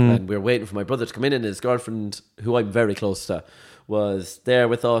takeaway, and we were waiting for my brother to come in, and his girlfriend, who I'm very close to, was there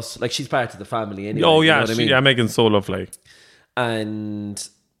with us. Like, she's part of the family anyway. Oh yeah, you know what I mean? Yeah, Megan's so lovely. And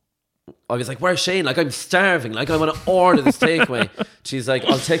I was like, where's Shane? Like, I'm starving. Like, I want to order this takeaway. She's like,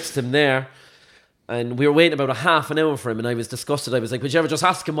 I'll text him there. And we were waiting about a half an hour for him, and I was disgusted. I was like, would you ever just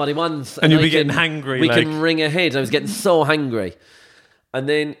ask him what he wants? And you'd be getting hangry. We can ring ahead. I was getting so hangry. And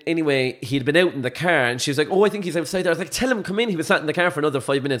then, anyway, he'd been out in the car, and she was like, oh, I think he's outside there. I was like, tell him, come in. He was sat in the car for another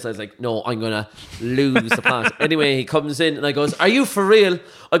 5 minutes. I was like, no, I'm going to lose the plot. Anyway, he comes in, and I goes, are you for real?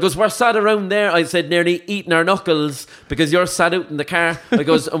 I goes, we're sat around there, I said, nearly eating our knuckles because you're sat out in the car. I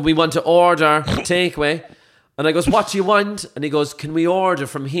goes, and we want to order takeaway. And I goes, what do you want? And he goes, can we order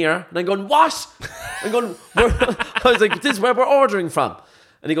from here? And I'm going, what? I'm going, I was like, this is where we're ordering from.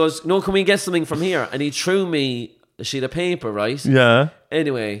 And he goes, no, can we get something from here? And he threw me a sheet of paper, right? Yeah.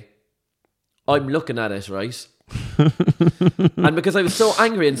 Anyway, I'm looking at it, right? And because I was so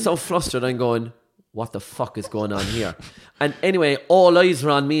angry and so flustered, I'm going, what the fuck is going on here? And anyway, all eyes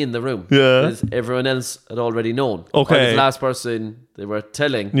were on me in the room. Yeah. Because everyone else had already known. Okay. I was the last person they were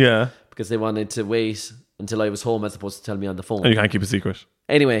telling. Yeah. Because they wanted to wait until I was home as opposed to tell me on the phone. And you can't keep a secret.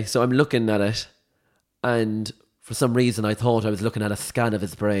 Anyway, so I'm looking at it, and for some reason I thought I was looking at a scan of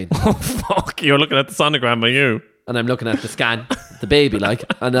his brain. Oh, fuck. You're looking at the sonogram, are you? And I'm looking at the scan, the baby, like,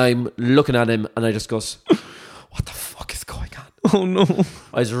 and I'm looking at him, and I just goes, what the fuck is going on? Oh, no.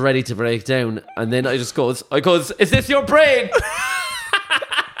 I was ready to break down, and then I goes, is this your brain?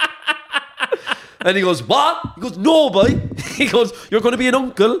 And he goes, what? He goes, no, boy. He goes, you're going to be an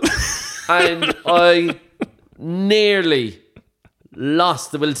uncle. And I nearly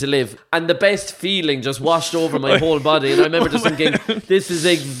lost the will to live, and the best feeling just washed over my whole body. And I remember just thinking, this is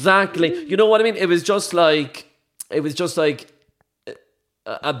exactly, you know what I mean? It was just like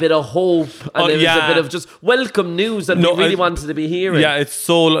a bit of hope, and it was a bit of just welcome news that we really wanted to be hearing. Yeah, it's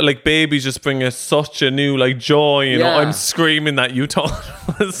so like babies just bring us such a new like joy. You know, I'm screaming that you thought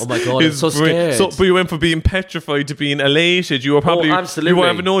it was. Oh my god, I'm so scared. So, but you went from being petrified to being elated. You were probably absolutely. You were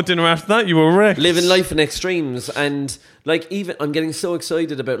having no dinner after that. You were wrecked. Living life in extremes, and like even I'm getting so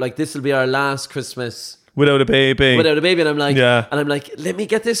excited about like this will be our last Christmas. Without a baby, and I'm like, let me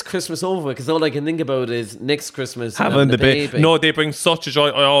get this Christmas over, because all I can think about is next Christmas having the baby. No, they bring such a joy.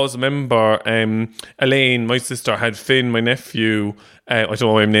 I always remember Elaine, my sister, had Finn, my nephew. I don't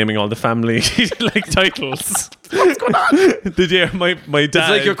know why I'm naming all the family like titles. What's going on? The year my dad. It's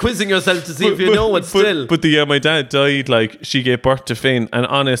like you're quizzing yourself to see if you know what's still. But the year my dad died, like she gave birth to Finn, and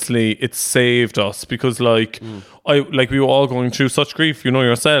honestly, it saved us because we were all going through such grief, you know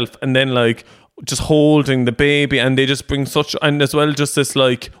yourself, and then like. Just holding the baby, and they just bring such, and as well just this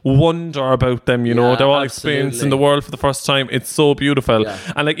like wonder about them, you know, they're all experiencing the world for the first time. It's so beautiful.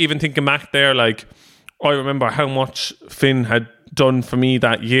 And like even thinking back there, like I remember how much Finn had done for me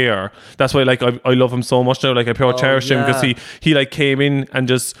that year. That's why like I love him so much now. Like I pure cherish him because he like came in and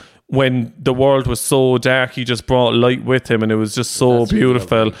just, when the world was so dark, he just brought light with him, and it was just so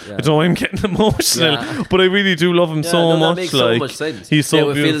beautiful. Really I don't know, I'm getting emotional, but I really do love him so much. That makes like, so much sense. He's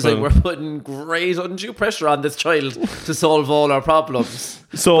so beautiful. It feels like we're putting great undue pressure on this child to solve all our problems.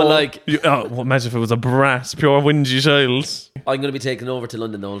 So, like, imagine if it was a brat, pure whingy child. I'm going to be taking over to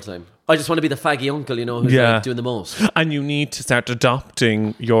London the whole time. I just want to be the faggy uncle, you know, who's like doing the most. And you need to start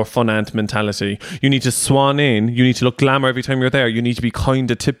adopting your fun aunt mentality. You need to swan in. You need to look glamour every time you're there. You need to be kind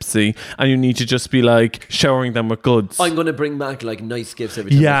of tipsy, and you need to just be like showering them with goods. I'm going to bring back like nice gifts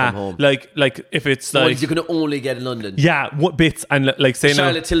every time I come home. Like if it's like ones you can only get in London. Yeah, what bits, and like say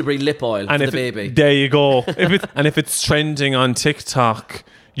Charlotte Tilbury lip oil for the baby. There you go. If it's trending on TikTok,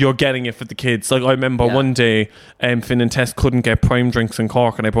 you're getting it for the kids. Like I remember one day Finn and Tess couldn't get prime drinks in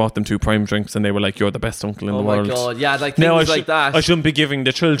Cork, and I brought them 2 prime drinks, and they were like, you're the best uncle in the world. Oh my god, yeah, like things like that. I shouldn't be giving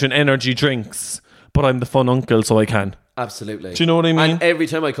the children energy drinks, but I'm the fun uncle, so I can. Absolutely. Do you know what I mean? And every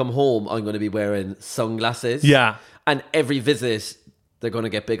time I come home, I'm going to be wearing sunglasses. Yeah. and every visit they're going to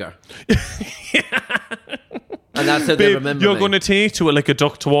get bigger. And that's how they remember You're me. going to take to it like a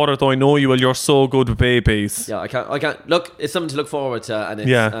duck to water, though I know you will. You're so good with babies. Yeah, I can't. Look, it's something to look forward to,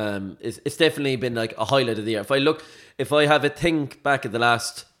 and it's definitely been like a highlight of the year. If I have a think back at the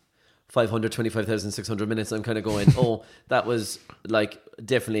last 525,600 minutes, I'm kind of going, oh, that was like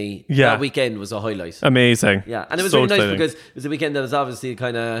definitely that weekend was a highlight. Amazing. Yeah, and it was so really nice because it was a weekend that was obviously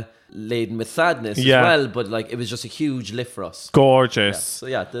kind of laden with sadness as well, but like it was just a huge lift for us. Gorgeous. So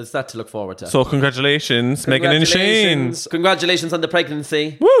there's that to look forward to. So congratulations, Megan and Shane. Congratulations on the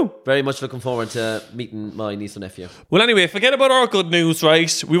pregnancy. Woo! Very much looking forward to meeting my niece and nephew. Well, anyway, forget about our good news,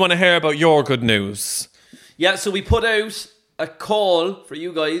 right? We want to hear about your good news. Yeah, so we put out a call for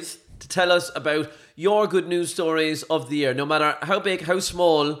you guys to tell us about your good news stories of the year. No matter how big, how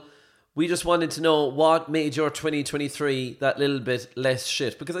small, we just wanted to know what made your 2023 that little bit less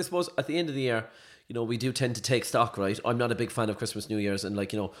shit. Because I suppose at the end of the year, you know, we do tend to take stock, right? I'm not a big fan of Christmas, New Year's, and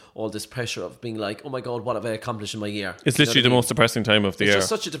like, you know, all this pressure of being like, oh my God, what have I accomplished in my year? It's literally the most depressing time of the year. It's just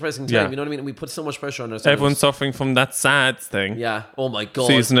such a depressing time, you know what I mean? And we put so much pressure on ourselves. Everyone's suffering from that sad thing. Yeah. Oh my God.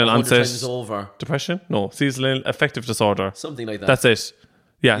 Seasonal onset. Times over. Depression? No. Seasonal affective disorder. Something like that. That's it.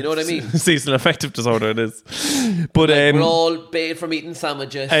 Yeah. You know what I mean? Seasonal affective disorder it is. But like we're all bait from eating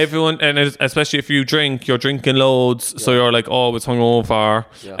sandwiches. Everyone, and especially if you drink, you're drinking loads, so you're like always hungover.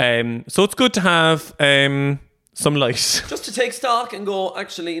 Yeah. So it's good to have some light. Just to take stock and go,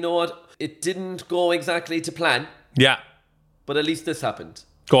 actually, you know what? It didn't go exactly to plan. Yeah. But at least this happened.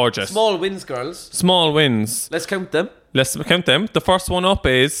 Gorgeous. Small wins, girls. Small wins. Let's count them. The first one up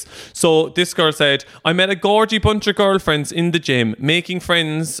is, so this girl said, I met a gorgy bunch of girlfriends in the gym. Making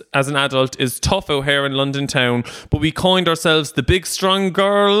friends as an adult is tough out here in London town, but we coined ourselves the big strong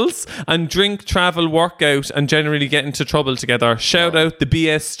girls and drink, travel, work out and generally get into trouble together. Shout out the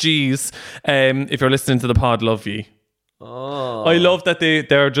BSGs. If you're listening to the pod, love ye. Oh. I love that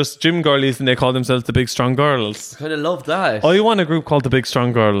they're just gym girlies and they call themselves the Big Strong Girls. I kind of love that. I want a group called the Big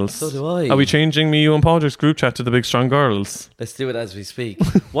Strong Girls. So do I. Are we changing me, you and Padraig's group chat to the Big Strong Girls? Let's do it as we speak.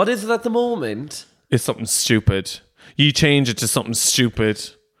 What is it at the moment? It's something stupid. You change it to something stupid.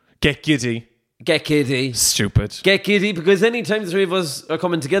 Get giddy. Get giddy. Stupid. Get giddy, because anytime the three of us are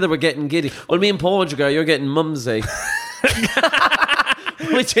coming together, we're getting giddy. Well, me and Padraig, you're getting Mumsy.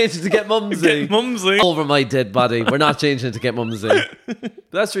 We changed it to get Mumsy. Get Mumsy. Over my dead body. We're not changing it to get Mumsy. But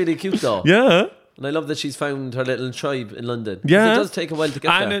that's really cute though. Yeah. And I love that she's found her little tribe in London. Yeah. It does take a while to get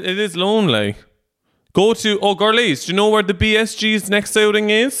there. And it is lonely. Go to, girlies, do you know where the BSG's next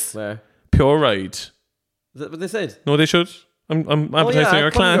outing is? Where? Pure Ride. Is that what they said? No, they should. I'm advertising our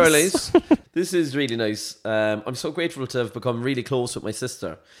class. Girlies. This is really nice. I'm so grateful to have become really close with my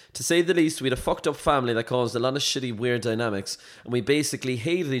sister. To say the least, we had a fucked up family that caused a lot of shitty, weird dynamics, and we basically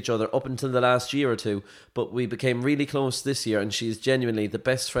hated each other up until the last year or two, but we became really close this year, and she's genuinely the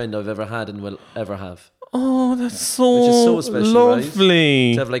best friend I've ever had and will ever have. Oh, that's so, which is so special, lovely.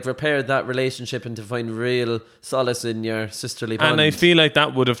 Right? To have like repaired that relationship and to find real solace in your sisterly bond. And I feel like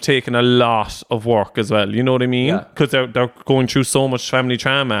that would have taken a lot of work as well. You know what I mean? Because they're going through so much family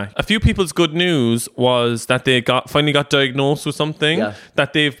trauma. A few people's good news was that they finally got diagnosed with something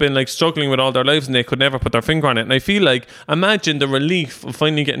that they've been like struggling with all their lives and they could never put their finger on it. And I feel like, imagine the relief of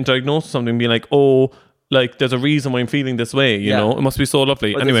finally getting diagnosed with something and being like, oh, like there's a reason why I'm feeling this way, you know? It must be so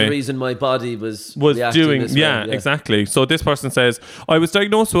lovely. Or anyway, there's a reason my body was doing this way. Exactly. So this person says, I was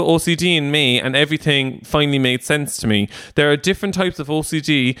diagnosed with OCD in May and everything finally made sense to me. There are different types of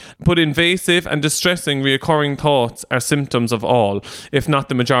OCD, but invasive and distressing reoccurring thoughts are symptoms of all, if not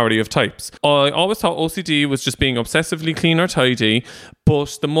the majority of types. I always thought OCD was just being obsessively clean or tidy,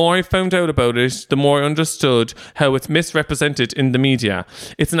 but the more I found out about it, the more I understood how it's misrepresented in the media.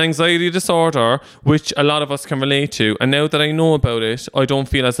 It's an anxiety disorder which a lot of us can relate to, and now that I know about it, I don't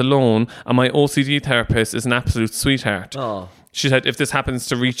feel as alone, and my OCD therapist is an absolute sweetheart. Oh. She said, if this happens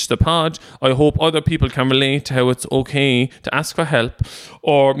to reach the pod, I hope other people can relate to how it's okay to ask for help,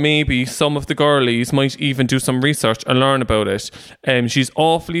 or maybe some of the girlies might even do some research and learn about it. She's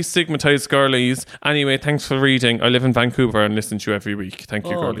awfully stigmatized, girlies. Anyway, thanks for reading. I live in Vancouver and listen to you every week. Thank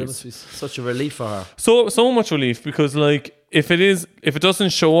you, girlies. That must be such a relief for her. So much relief, because like if it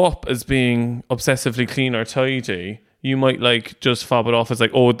doesn't show up as being obsessively clean or tidy, you might like just fob it off as like,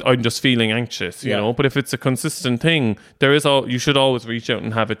 oh, I'm just feeling anxious, you know. But if it's a consistent thing, you should always reach out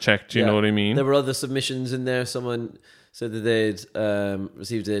and have it checked. You know what I mean? There were other submissions in there. Someone said that they'd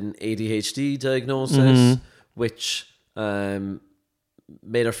received an ADHD diagnosis, which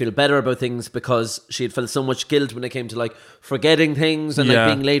made her feel better about things because she had felt so much guilt when it came to like forgetting things and like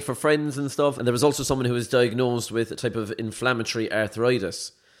being late for friends and stuff. And there was also someone who was diagnosed with a type of inflammatory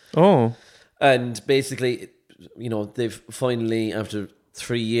arthritis. Oh. And basically, they've finally, after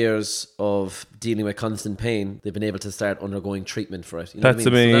 3 years of dealing with constant pain, they've been able to start undergoing treatment for it. That's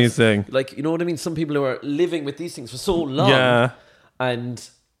amazing. So you know what I mean? Some people who are living with these things for so long and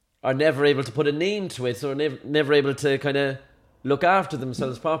are never able to put a name to it, or never able to kind of look after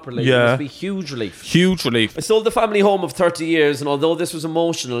themselves properly. It must be huge relief. Huge relief. I sold the family home of 30 years, and although this was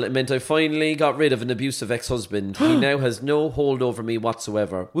emotional, it meant I finally got rid of an abusive ex-husband. He now has no hold over me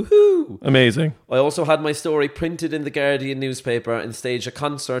whatsoever. Woohoo! Amazing. I also had my story printed in the Guardian newspaper and staged a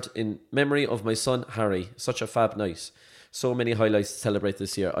concert in memory of my son Harry. Such a fab night. So many highlights to celebrate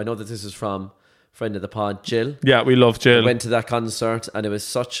this year. I know that this is from friend of the pod, Jill. Yeah, we love Jill. I went to that concert and it was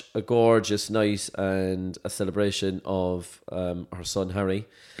such a gorgeous night and a celebration of her son Harry.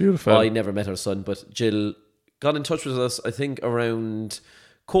 Beautiful. I never met her son, but Jill got in touch with us, I think, around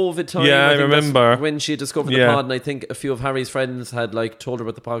COVID time. Yeah, I remember. When she discovered the pod, and I think a few of Harry's friends had told her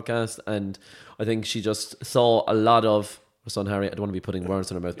about the podcast, and I think she just saw a lot of her son Harry. I don't want to be putting words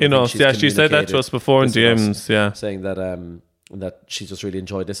in her mouth. She said that to us before in DMs, saying that she just really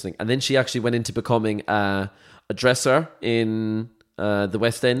enjoyed listening. And then she actually went into becoming a dresser in the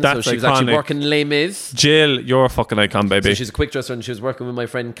West End. That's so she was iconic. actually working Les Mis. Jill, you're a fucking icon, baby. So she's a quick dresser, and she was working with my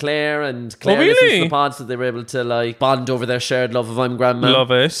friend Claire, and Claire listens to the pod, so they were able to bond over their shared love of I'm Grandma.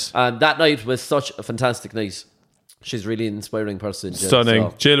 Love it. And that night was such a fantastic night. She's really an inspiring person, Jill.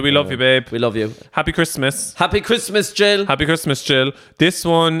 Stunning. So, Jill, we love you, babe. We love you. Happy Christmas. Happy Christmas, Jill. Happy Christmas, Jill. This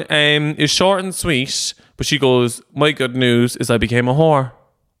one is short and sweet, but she goes, my good news is I became a whore.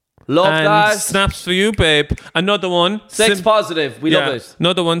 Love that. Snaps for you, babe. Another one. Sex positive. We love it.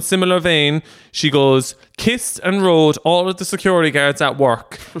 Another one, similar vein. She goes, kissed and rode all of the security guards at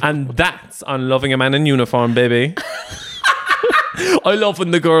work. And that's on loving a man in uniform, baby. I love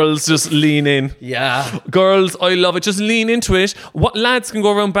when the girls just lean in. Yeah. Girls, I love it. Just lean into it. What lads can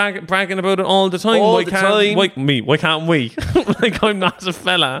go around bragging about it all the time? Why can't we? Like, I'm not a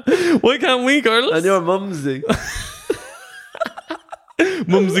fella. Why can't we, girls? And you're Mumsy.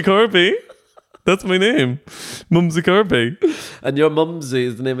 Mumsy Kirby. That's my name. Mumsy Kirby. And your Mumsy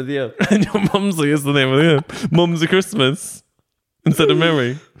is the name of the app. And your Mumsy is the name of the app. Mumsy Christmas instead of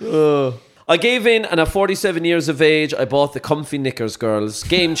Mary. I gave in, and at 47 years of age, I bought the comfy knickers, girls.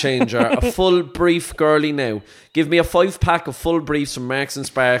 Game changer. A full brief girly now. Give me a 5-pack of full briefs from Marks and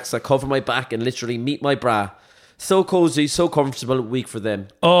Sparks that cover my back and literally meet my bra. So cozy, so comfortable, weak for them.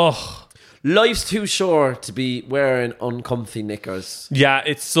 Oh, life's too short to be wearing uncomfy knickers. Yeah,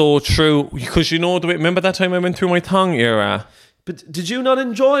 it's so true. Because remember that time I went through my thong era? But did you not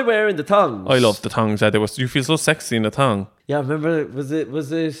enjoy wearing the thongs? I love the thongs. You feel so sexy in the thong. Yeah, remember, was it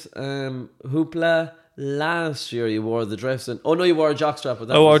Hoopla last year you wore the dress? Oh no, you wore a jockstrap with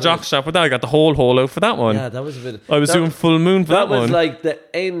that. I wore a jockstrap with that. I got the whole hole out for that one. Yeah, that was a bit. I was doing full moon for that one. That was like the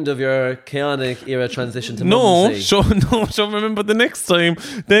end of your chaotic era transition to Mumsy. So remember the next time.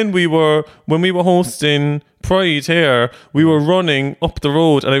 Then when we were hosting Pride here, we were running up the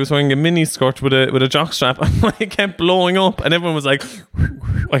road and I was wearing a mini skirt with a jockstrap and I kept blowing up and everyone was like,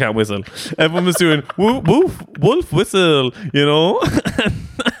 I can't whistle. Everyone was doing woof, wolf whistle,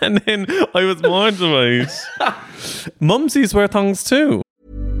 and then I was mortified. Mumsies wear thongs too.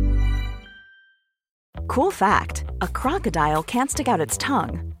 Cool fact, a crocodile can't stick out its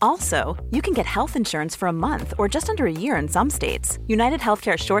tongue. Also, you can get health insurance for a month or just under a year in some states. United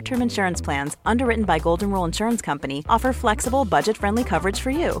Healthcare short-term insurance plans, underwritten by Golden Rule Insurance Company, offer flexible, budget-friendly coverage for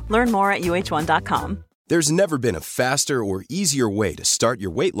you. Learn more at uh1.com. There's never been a faster or easier way to start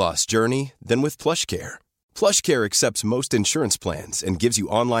your weight loss journey than with PlushCare. PlushCare accepts most insurance plans and gives you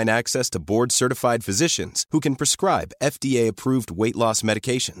online access to board-certified physicians who can prescribe FDA-approved weight loss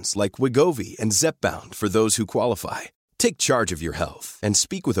medications like Wegovy and Zepbound for those who qualify. Take charge of your health and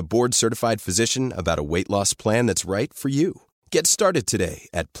speak with a board-certified physician about a weight loss plan that's right for you. Get started today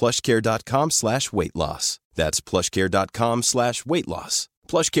at plushcare.com/weight loss. That's plushcare.com/weight loss.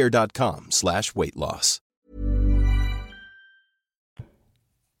 plushcare.com/weight loss.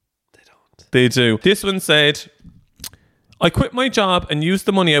 They do. This one said, I quit my job and used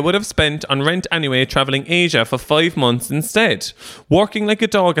the money I would have spent on rent anyway, travelling Asia for 5 months instead. Working like a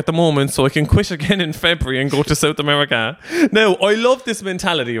dog at the moment so I can quit again in February and go to South America. Now, I love this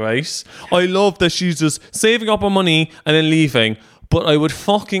mentality, right? I love that she's just saving up her money and then leaving. But I would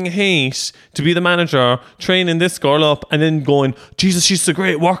fucking hate to be the manager training this girl up and then going, Jesus, she's a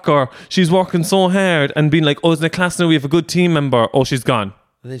great worker. She's working so hard, and being like, oh, isn't it class now? We have a good team member. Oh, she's gone.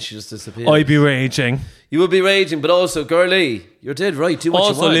 And then she just disappeared. I'd be raging. You would be raging, but also, girlie, you're dead right. Do what you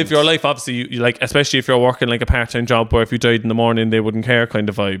want. Also, live your life. Obviously, you like, especially if you're working like a part-time job where if you died in the morning, they wouldn't care kind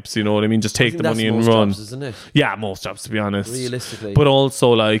of vibes. You know what I mean? Just take the money and run. Jobs, isn't it? Yeah, most jobs, to be honest. Realistically. But also,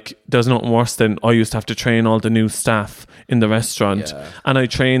 like, there's nothing worse than I used to have to train all the new staff in the restaurant. Yeah. And I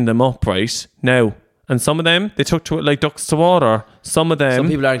trained them up, right? Now, and some of them, they took to it like ducks to water. Some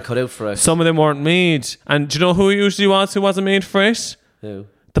people aren't cut out for it. Some of them weren't made. And do you know who it usually was who wasn't made for it? Who?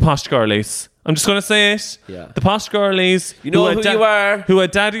 The posh girlies. I'm just going to say it. Yeah. The posh girlies. You know who you are. Who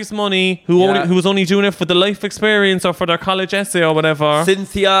had daddy's money, who was only doing it for the life experience or for their college essay or whatever.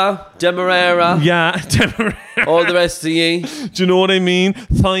 Cynthia, Demerara. Yeah, Demerara. All the rest of ye. Do you know what I mean?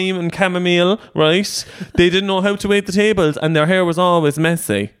 Thyme and chamomile, right? They didn't know how to wait the tables and their hair was always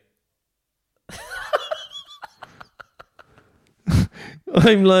messy.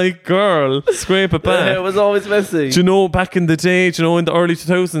 I'm like, girl, scrape it back. It was always messy. Do you know, back in the day, do you know, in the early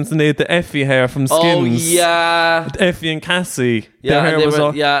 2000s, and they had the Effie hair from Skins? Oh, yeah. Effie and Cassie. Yeah, their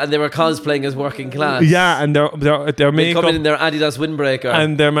hair and they were cosplaying as working class. Yeah, and their makeup. Come in their Adidas windbreaker.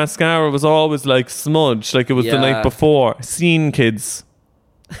 And their mascara was always like smudged, like it was the night before. Scene kids.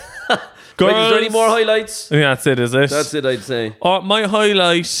 Girls. Wait, is there any more highlights? Yeah, that's it, is it? That's it, I'd say. My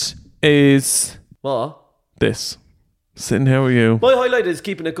highlight is... What? This. Sitting here with you. My highlight is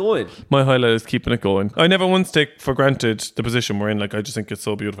keeping it going. My highlight is keeping it going. I never once take for granted the position we're in. Like, I just think it's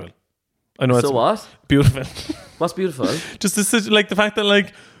so beautiful. I know. So what? Beautiful. What's beautiful? Just this, like the fact that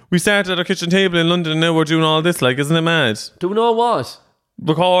like we started at our kitchen table in London and now we're doing all this. Like, isn't it mad? Doing all what?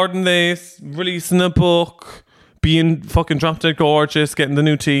 Recording this, releasing a book, being fucking drop dead gorgeous, getting the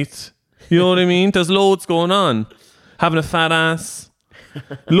new teeth. You know what I mean? There's loads going on. Having a fat ass.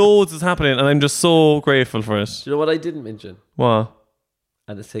 Loads is happening and I'm just so grateful for it. Do you know what I didn't mention? What?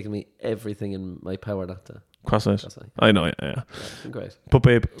 And it's taken me everything in my power not to. CrossFit. I know, yeah. Great. But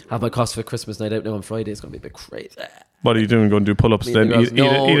babe, have my CrossFit Christmas night out now on Friday. It's going to be a bit crazy. What are you doing? Going to do pull-ups then? Eat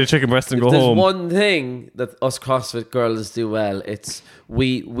a chicken breast and go home? There's one thing that us CrossFit girls do well. It's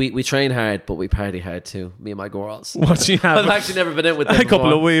we train hard, but we party hard too. Me and my girls. What do you have? I've actually never been out with them a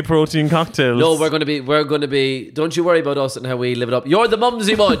couple of whey protein cocktails. No, we're going to be. Don't you worry about us and how we live it up. You're the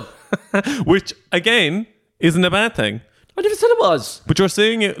Mumsy one. Which again isn't a bad thing. I never said it was. But you're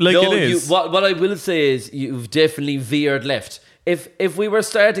saying it like it is. What I will say is you've definitely veered left. If we were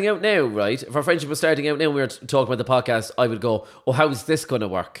starting out now, right? If our friendship was starting out now and we were talking about the podcast, I would go, oh, how's this going to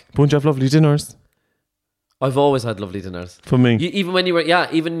work? Won't you have lovely dinners? I've always had lovely dinners. For me. Even when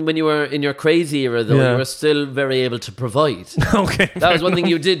you were in your crazy era, though, you were still very able to provide. Okay. That was one thing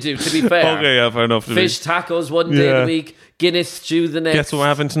you did do, to be fair. Okay, yeah, fair enough. Fish tacos one day of the week, Guinness stew the next. Guess what we're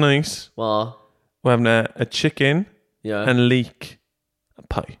having tonight? What? We're having a chicken and leek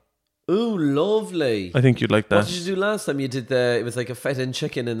pie. Ooh, lovely. I think you'd like that. What did you do last time? You did it was like a feta and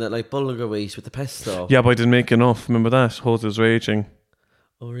chicken and that like bulgur wheat with the pesto. Yeah, but I didn't make enough. Remember that? Jose was raging.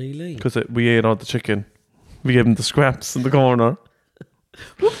 Oh, really? Because we ate all the chicken. We gave him the scraps in the corner.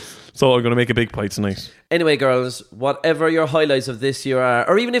 So I'm going to make a big pie tonight. Anyway, girls, whatever your highlights of this year are,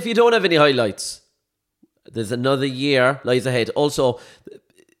 or even if you don't have any highlights, there's another year lies ahead. Also,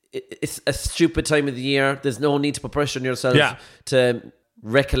 it's a stupid time of the year. There's no need to put pressure on yourself to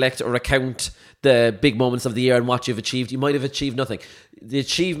recollect or recount the big moments of the year and what you've achieved. You might have achieved nothing. The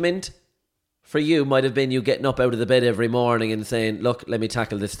achievement for you might have been you getting up out of the bed every morning and saying, look, let me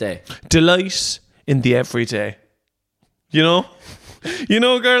tackle this day. Delight in the everyday. You know? You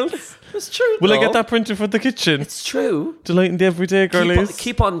know, girls? It's true. Will I get that printed for the kitchen? It's true. Delight in the everyday, girlies.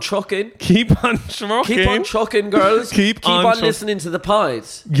 Keep on trucking. Keep on trucking. Keep on trucking, girls. Keep on listening to the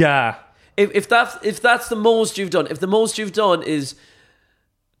pods. Yeah. If that's the most you've done, if the most you've done is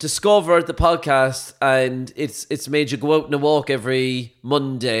discover the podcast and it's made you go out on a walk every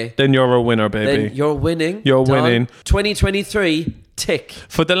Monday, then you're a winner, baby. Then you're winning. You're winning. 2023, tick.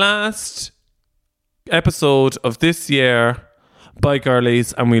 For the last episode of this year, bye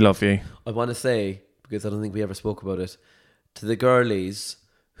girlies, and we love you. I want to say, because I don't think we ever spoke about it, to the girlies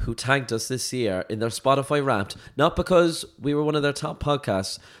who tagged us this year in their Spotify Wrapped, not because we were one of their top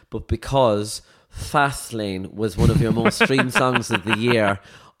podcasts, but because Fastlane was one of your most streamed songs of the year.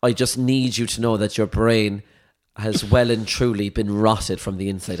 I just need you to know that your brain has well and truly been rotted from the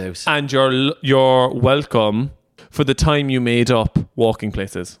inside out. And you're welcome for the time you made up walking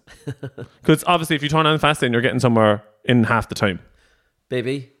places. Because obviously if you turn on Fastlane, you're getting somewhere in half the time.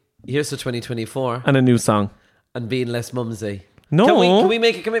 Baby, here's to 2024. And a new song. And being less mumsy. No. Can we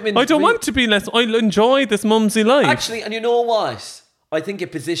make a commitment? I don't want to be less. I'll enjoy this mumsy life. Actually, and you know what? I think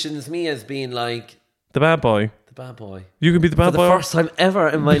it positions me as being like... the bad boy. The bad boy. You can be the bad boy. For the first time ever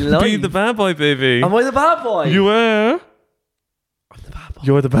in my life. Be the bad boy, baby. Am I the bad boy? You are. I'm the bad boy.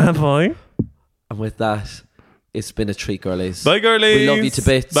 You're the bad boy. And with that, it's been a treat, girlies. Bye, girlies. We love you to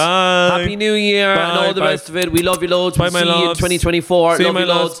bits. Bye. Happy New Year and all the rest of it. We love you loads. Bye, we'll my see you in loves. 2024. See love you, my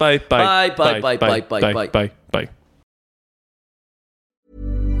loads. loves. Bye. Bye. Bye.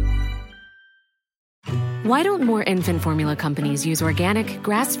 Why don't more infant formula companies use organic,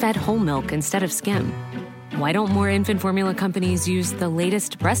 grass-fed whole milk instead of skim? Why don't more infant formula companies use the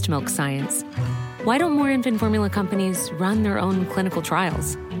latest breast milk science? Why don't more infant formula companies run their own clinical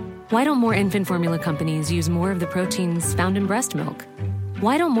trials? Why don't more infant formula companies use more of the proteins found in breast milk?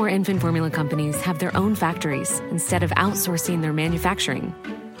 Why don't more infant formula companies have their own factories instead of outsourcing their manufacturing?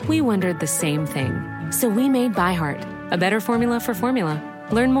 We wondered the same thing. So we made ByHeart, a better formula for formula.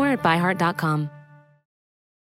 Learn more at byheart.com.